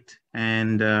night,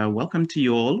 and welcome to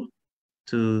you all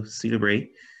to Cedarbrae.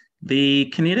 The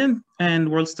Canadian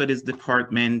and World Studies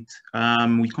Department,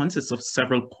 we consist of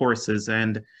several courses,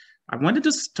 and I wanted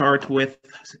to start with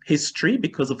history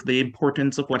because of the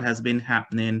importance of what has been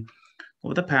happening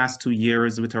over the past 2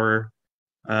 years with our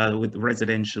with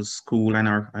residential school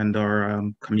and our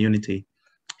community.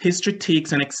 History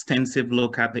takes an extensive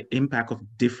look at the impact of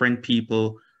different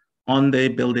people on the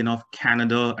building of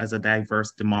Canada as a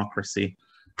diverse democracy.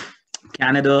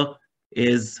 Canada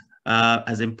is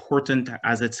as important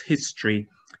as its history,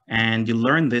 and you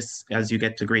learn this as you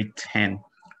get to grade 10.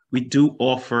 We do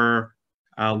offer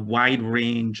a wide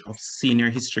range of senior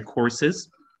history courses,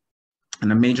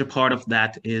 and a major part of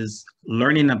that is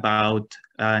learning about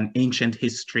an ancient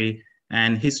history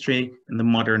and history in the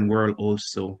modern world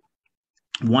also.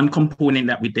 One component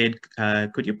that we did,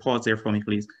 could you pause there for me,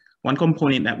 please? One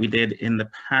component that we did in the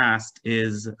past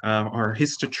is our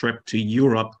history trip to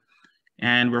Europe.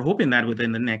 And we're hoping that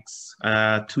within the next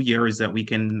 2 years that we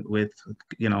can, with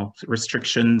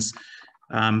restrictions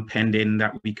pending,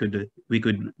 that we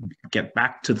could get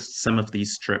back to some of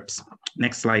these trips.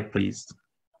 Next slide, please.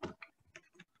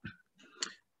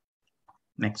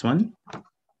 Next one.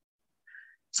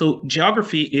 So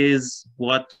geography is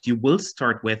what you will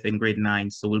start with in grade 9.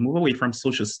 So we'll move away from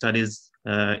social studies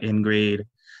in grade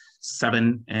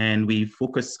 7, and we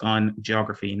focus on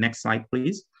geography. Next slide,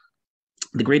 please.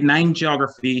 The grade 9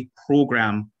 geography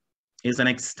program is an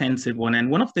extensive one. And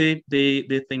one of the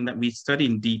thing that we study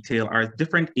in detail are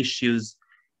different issues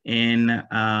in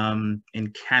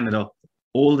Canada,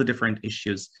 all the different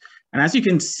issues. And as you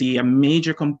can see, a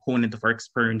major component of our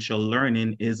experiential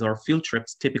learning is our field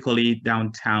trips, typically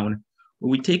downtown, where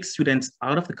we take students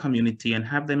out of the community and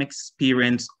have them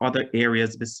experience other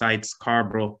areas besides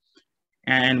Scarborough.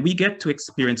 And we get to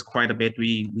experience quite a bit.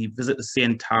 We visit the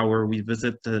CN Tower, we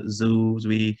visit the zoos,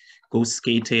 we go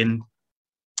skating,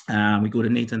 we go to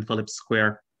Nathan Phillips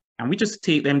Square, and we just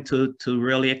take them to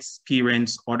really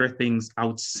experience other things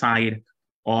outside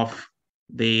of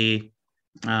the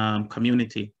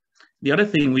community. The other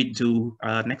thing we do,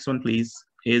 next one please,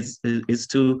 is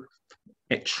to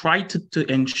try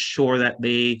to ensure that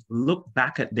they look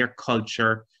back at their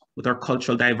culture with our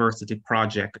Cultural Diversity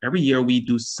Project. Every year we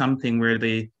do something where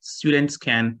the students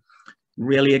can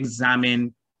really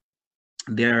examine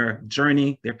their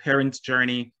journey, their parents'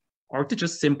 journey, or to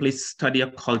just simply study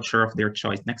a culture of their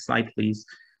choice. Next slide, please.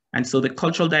 And so the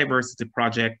Cultural Diversity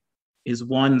Project is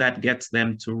one that gets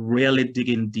them to really dig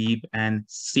in deep and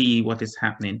see what is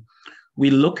happening. We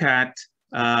look at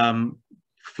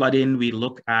flooding, we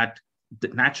look at the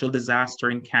natural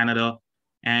disaster in Canada,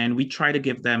 and we try to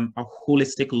give them a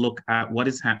holistic look at what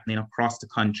is happening across the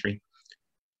country.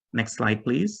 Next slide,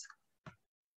 please.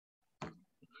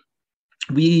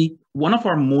 One of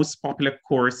our most popular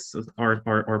courses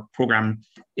or program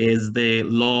is the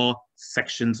law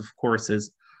sections of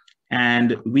courses.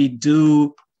 And we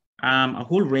do a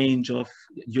whole range of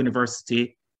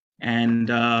university and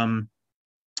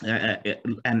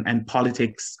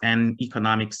politics and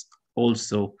economics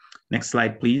also. Next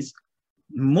slide, please.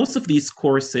 Most of these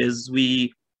courses,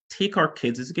 we take our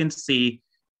kids, as you can see,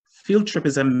 field trip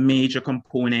is a major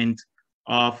component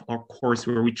of our course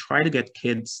where we try to get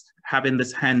kids having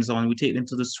this hands-on. We take them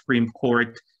to the Supreme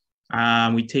Court.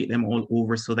 We take them all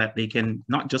over so that they can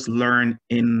not just learn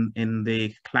in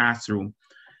the classroom.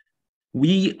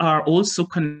 We are also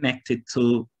connected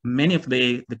to many of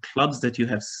the clubs that you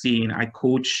have seen. I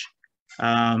coach,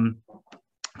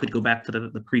 could go back to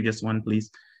the previous one,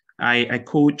 please. I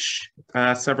coach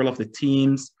several of the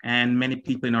teams and many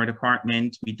people in our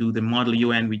department. We do the Model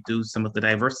UN, we do some of the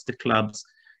diversity clubs,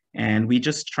 and we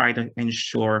just try to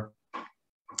ensure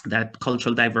that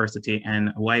cultural diversity and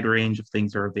a wide range of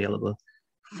things are available.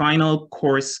 Final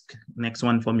course, next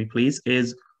one for me, please,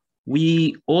 is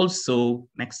we also,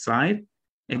 next slide,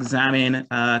 examine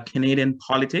Canadian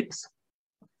politics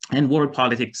and world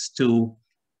politics too.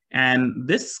 And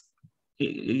this,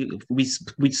 we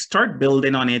start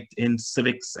building on it in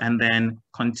civics and then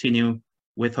continue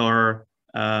with our,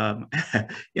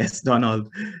 yes,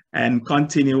 Donald, and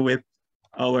continue with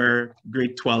our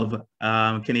grade 12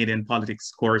 Canadian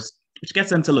politics course, which gets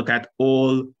them to look at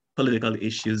all political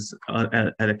issues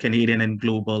at a Canadian and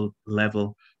global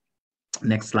level.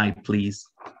 Next slide, please.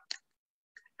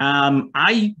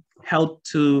 I helped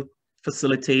to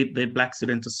facilitate the Black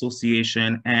Student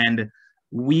Association, and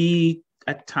we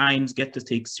at times get to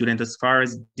take students as far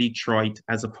as Detroit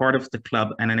as a part of the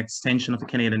club and an extension of the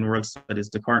Canadian World Studies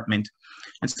Department.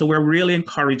 And so we're really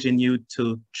encouraging you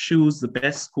to choose the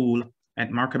best school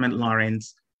at Markham and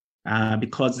Lawrence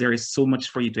because there is so much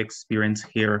for you to experience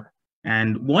here.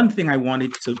 And one thing I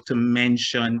wanted to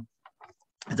mention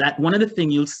is that one of the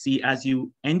things you'll see as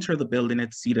you enter the building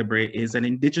at Cedarbrae is an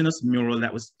Indigenous mural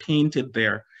that was painted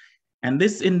there. And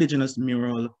this Indigenous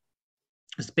mural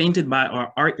was painted by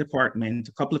our art department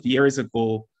a couple of years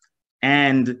ago,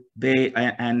 and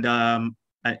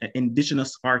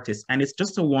Indigenous artists. And it's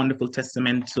just a wonderful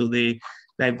testament to the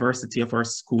diversity of our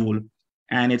school.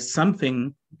 And it's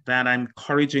something that I'm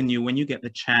encouraging you when you get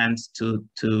the chance to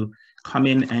come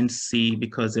in and see,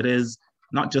 because it is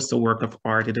not just a work of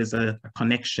art, it is a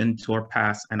connection to our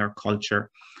past and our culture.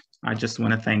 I just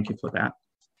want to thank you for that.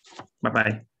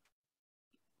 Bye-bye.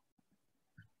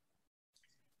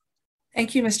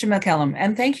 Thank you, Mr. McCallum.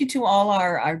 And thank you to all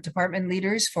our department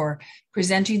leaders for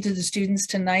presenting to the students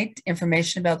tonight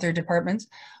information about their departments.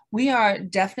 We are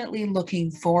definitely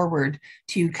looking forward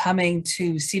to coming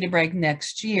to Cedarbrae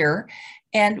next year.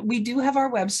 And we do have our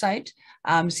website,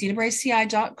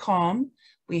 cedarbraeci.com.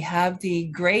 We have the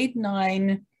grade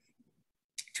 9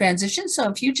 transition. So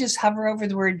if you just hover over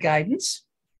the word guidance,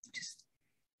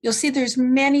 you'll see there's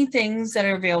many things that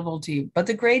are available to you, but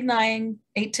the grade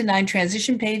 8 to 9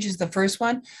 transition page is the first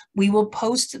one. We will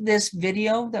post this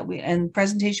video and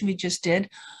presentation we just did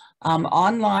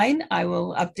online. I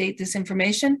will update this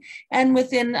information, and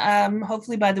within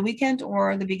hopefully by the weekend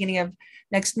or the beginning of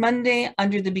next Monday,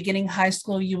 under the beginning high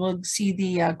school, you will see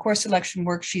the course selection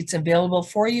worksheets available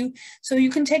for you, so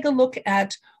you can take a look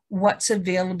at what's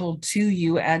available to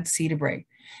you at Cedarbrae.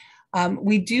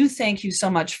 We do thank you so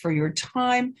much for your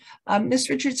time. Ms.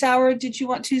 Richard-Sauer, did you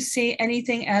want to say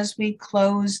anything as we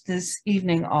close this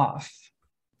evening off?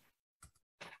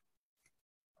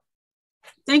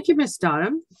 Thank you, Ms.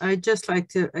 Dottam. I'd just like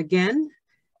to, again,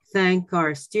 thank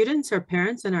our students, our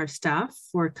parents, and our staff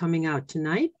for coming out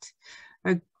tonight.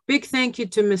 A big thank you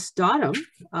to Ms. Dottam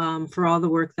for all the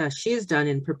work that she has done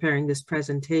in preparing this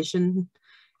presentation,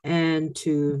 and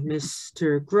to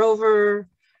Mr. Grover,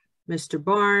 Mr.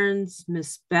 Barnes,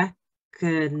 Ms. Beck,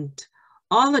 and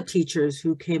all the teachers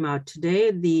who came out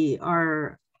today,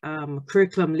 our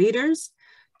curriculum leaders.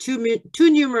 Too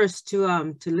numerous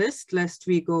to list, lest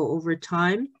we go over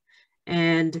time.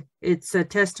 And it's a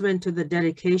testament to the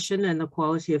dedication and the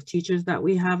quality of teachers that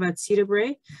we have at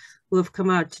Cedarbrae, who have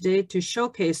come out today to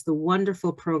showcase the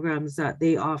wonderful programs that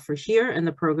they offer here and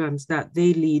the programs that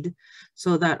they lead,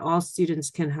 so that all students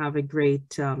can have a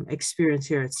great experience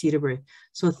here at Cedarbrae.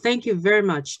 So thank you very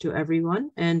much to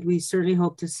everyone, and we certainly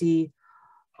hope to see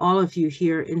all of you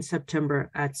here in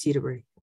September at Cedarbrae.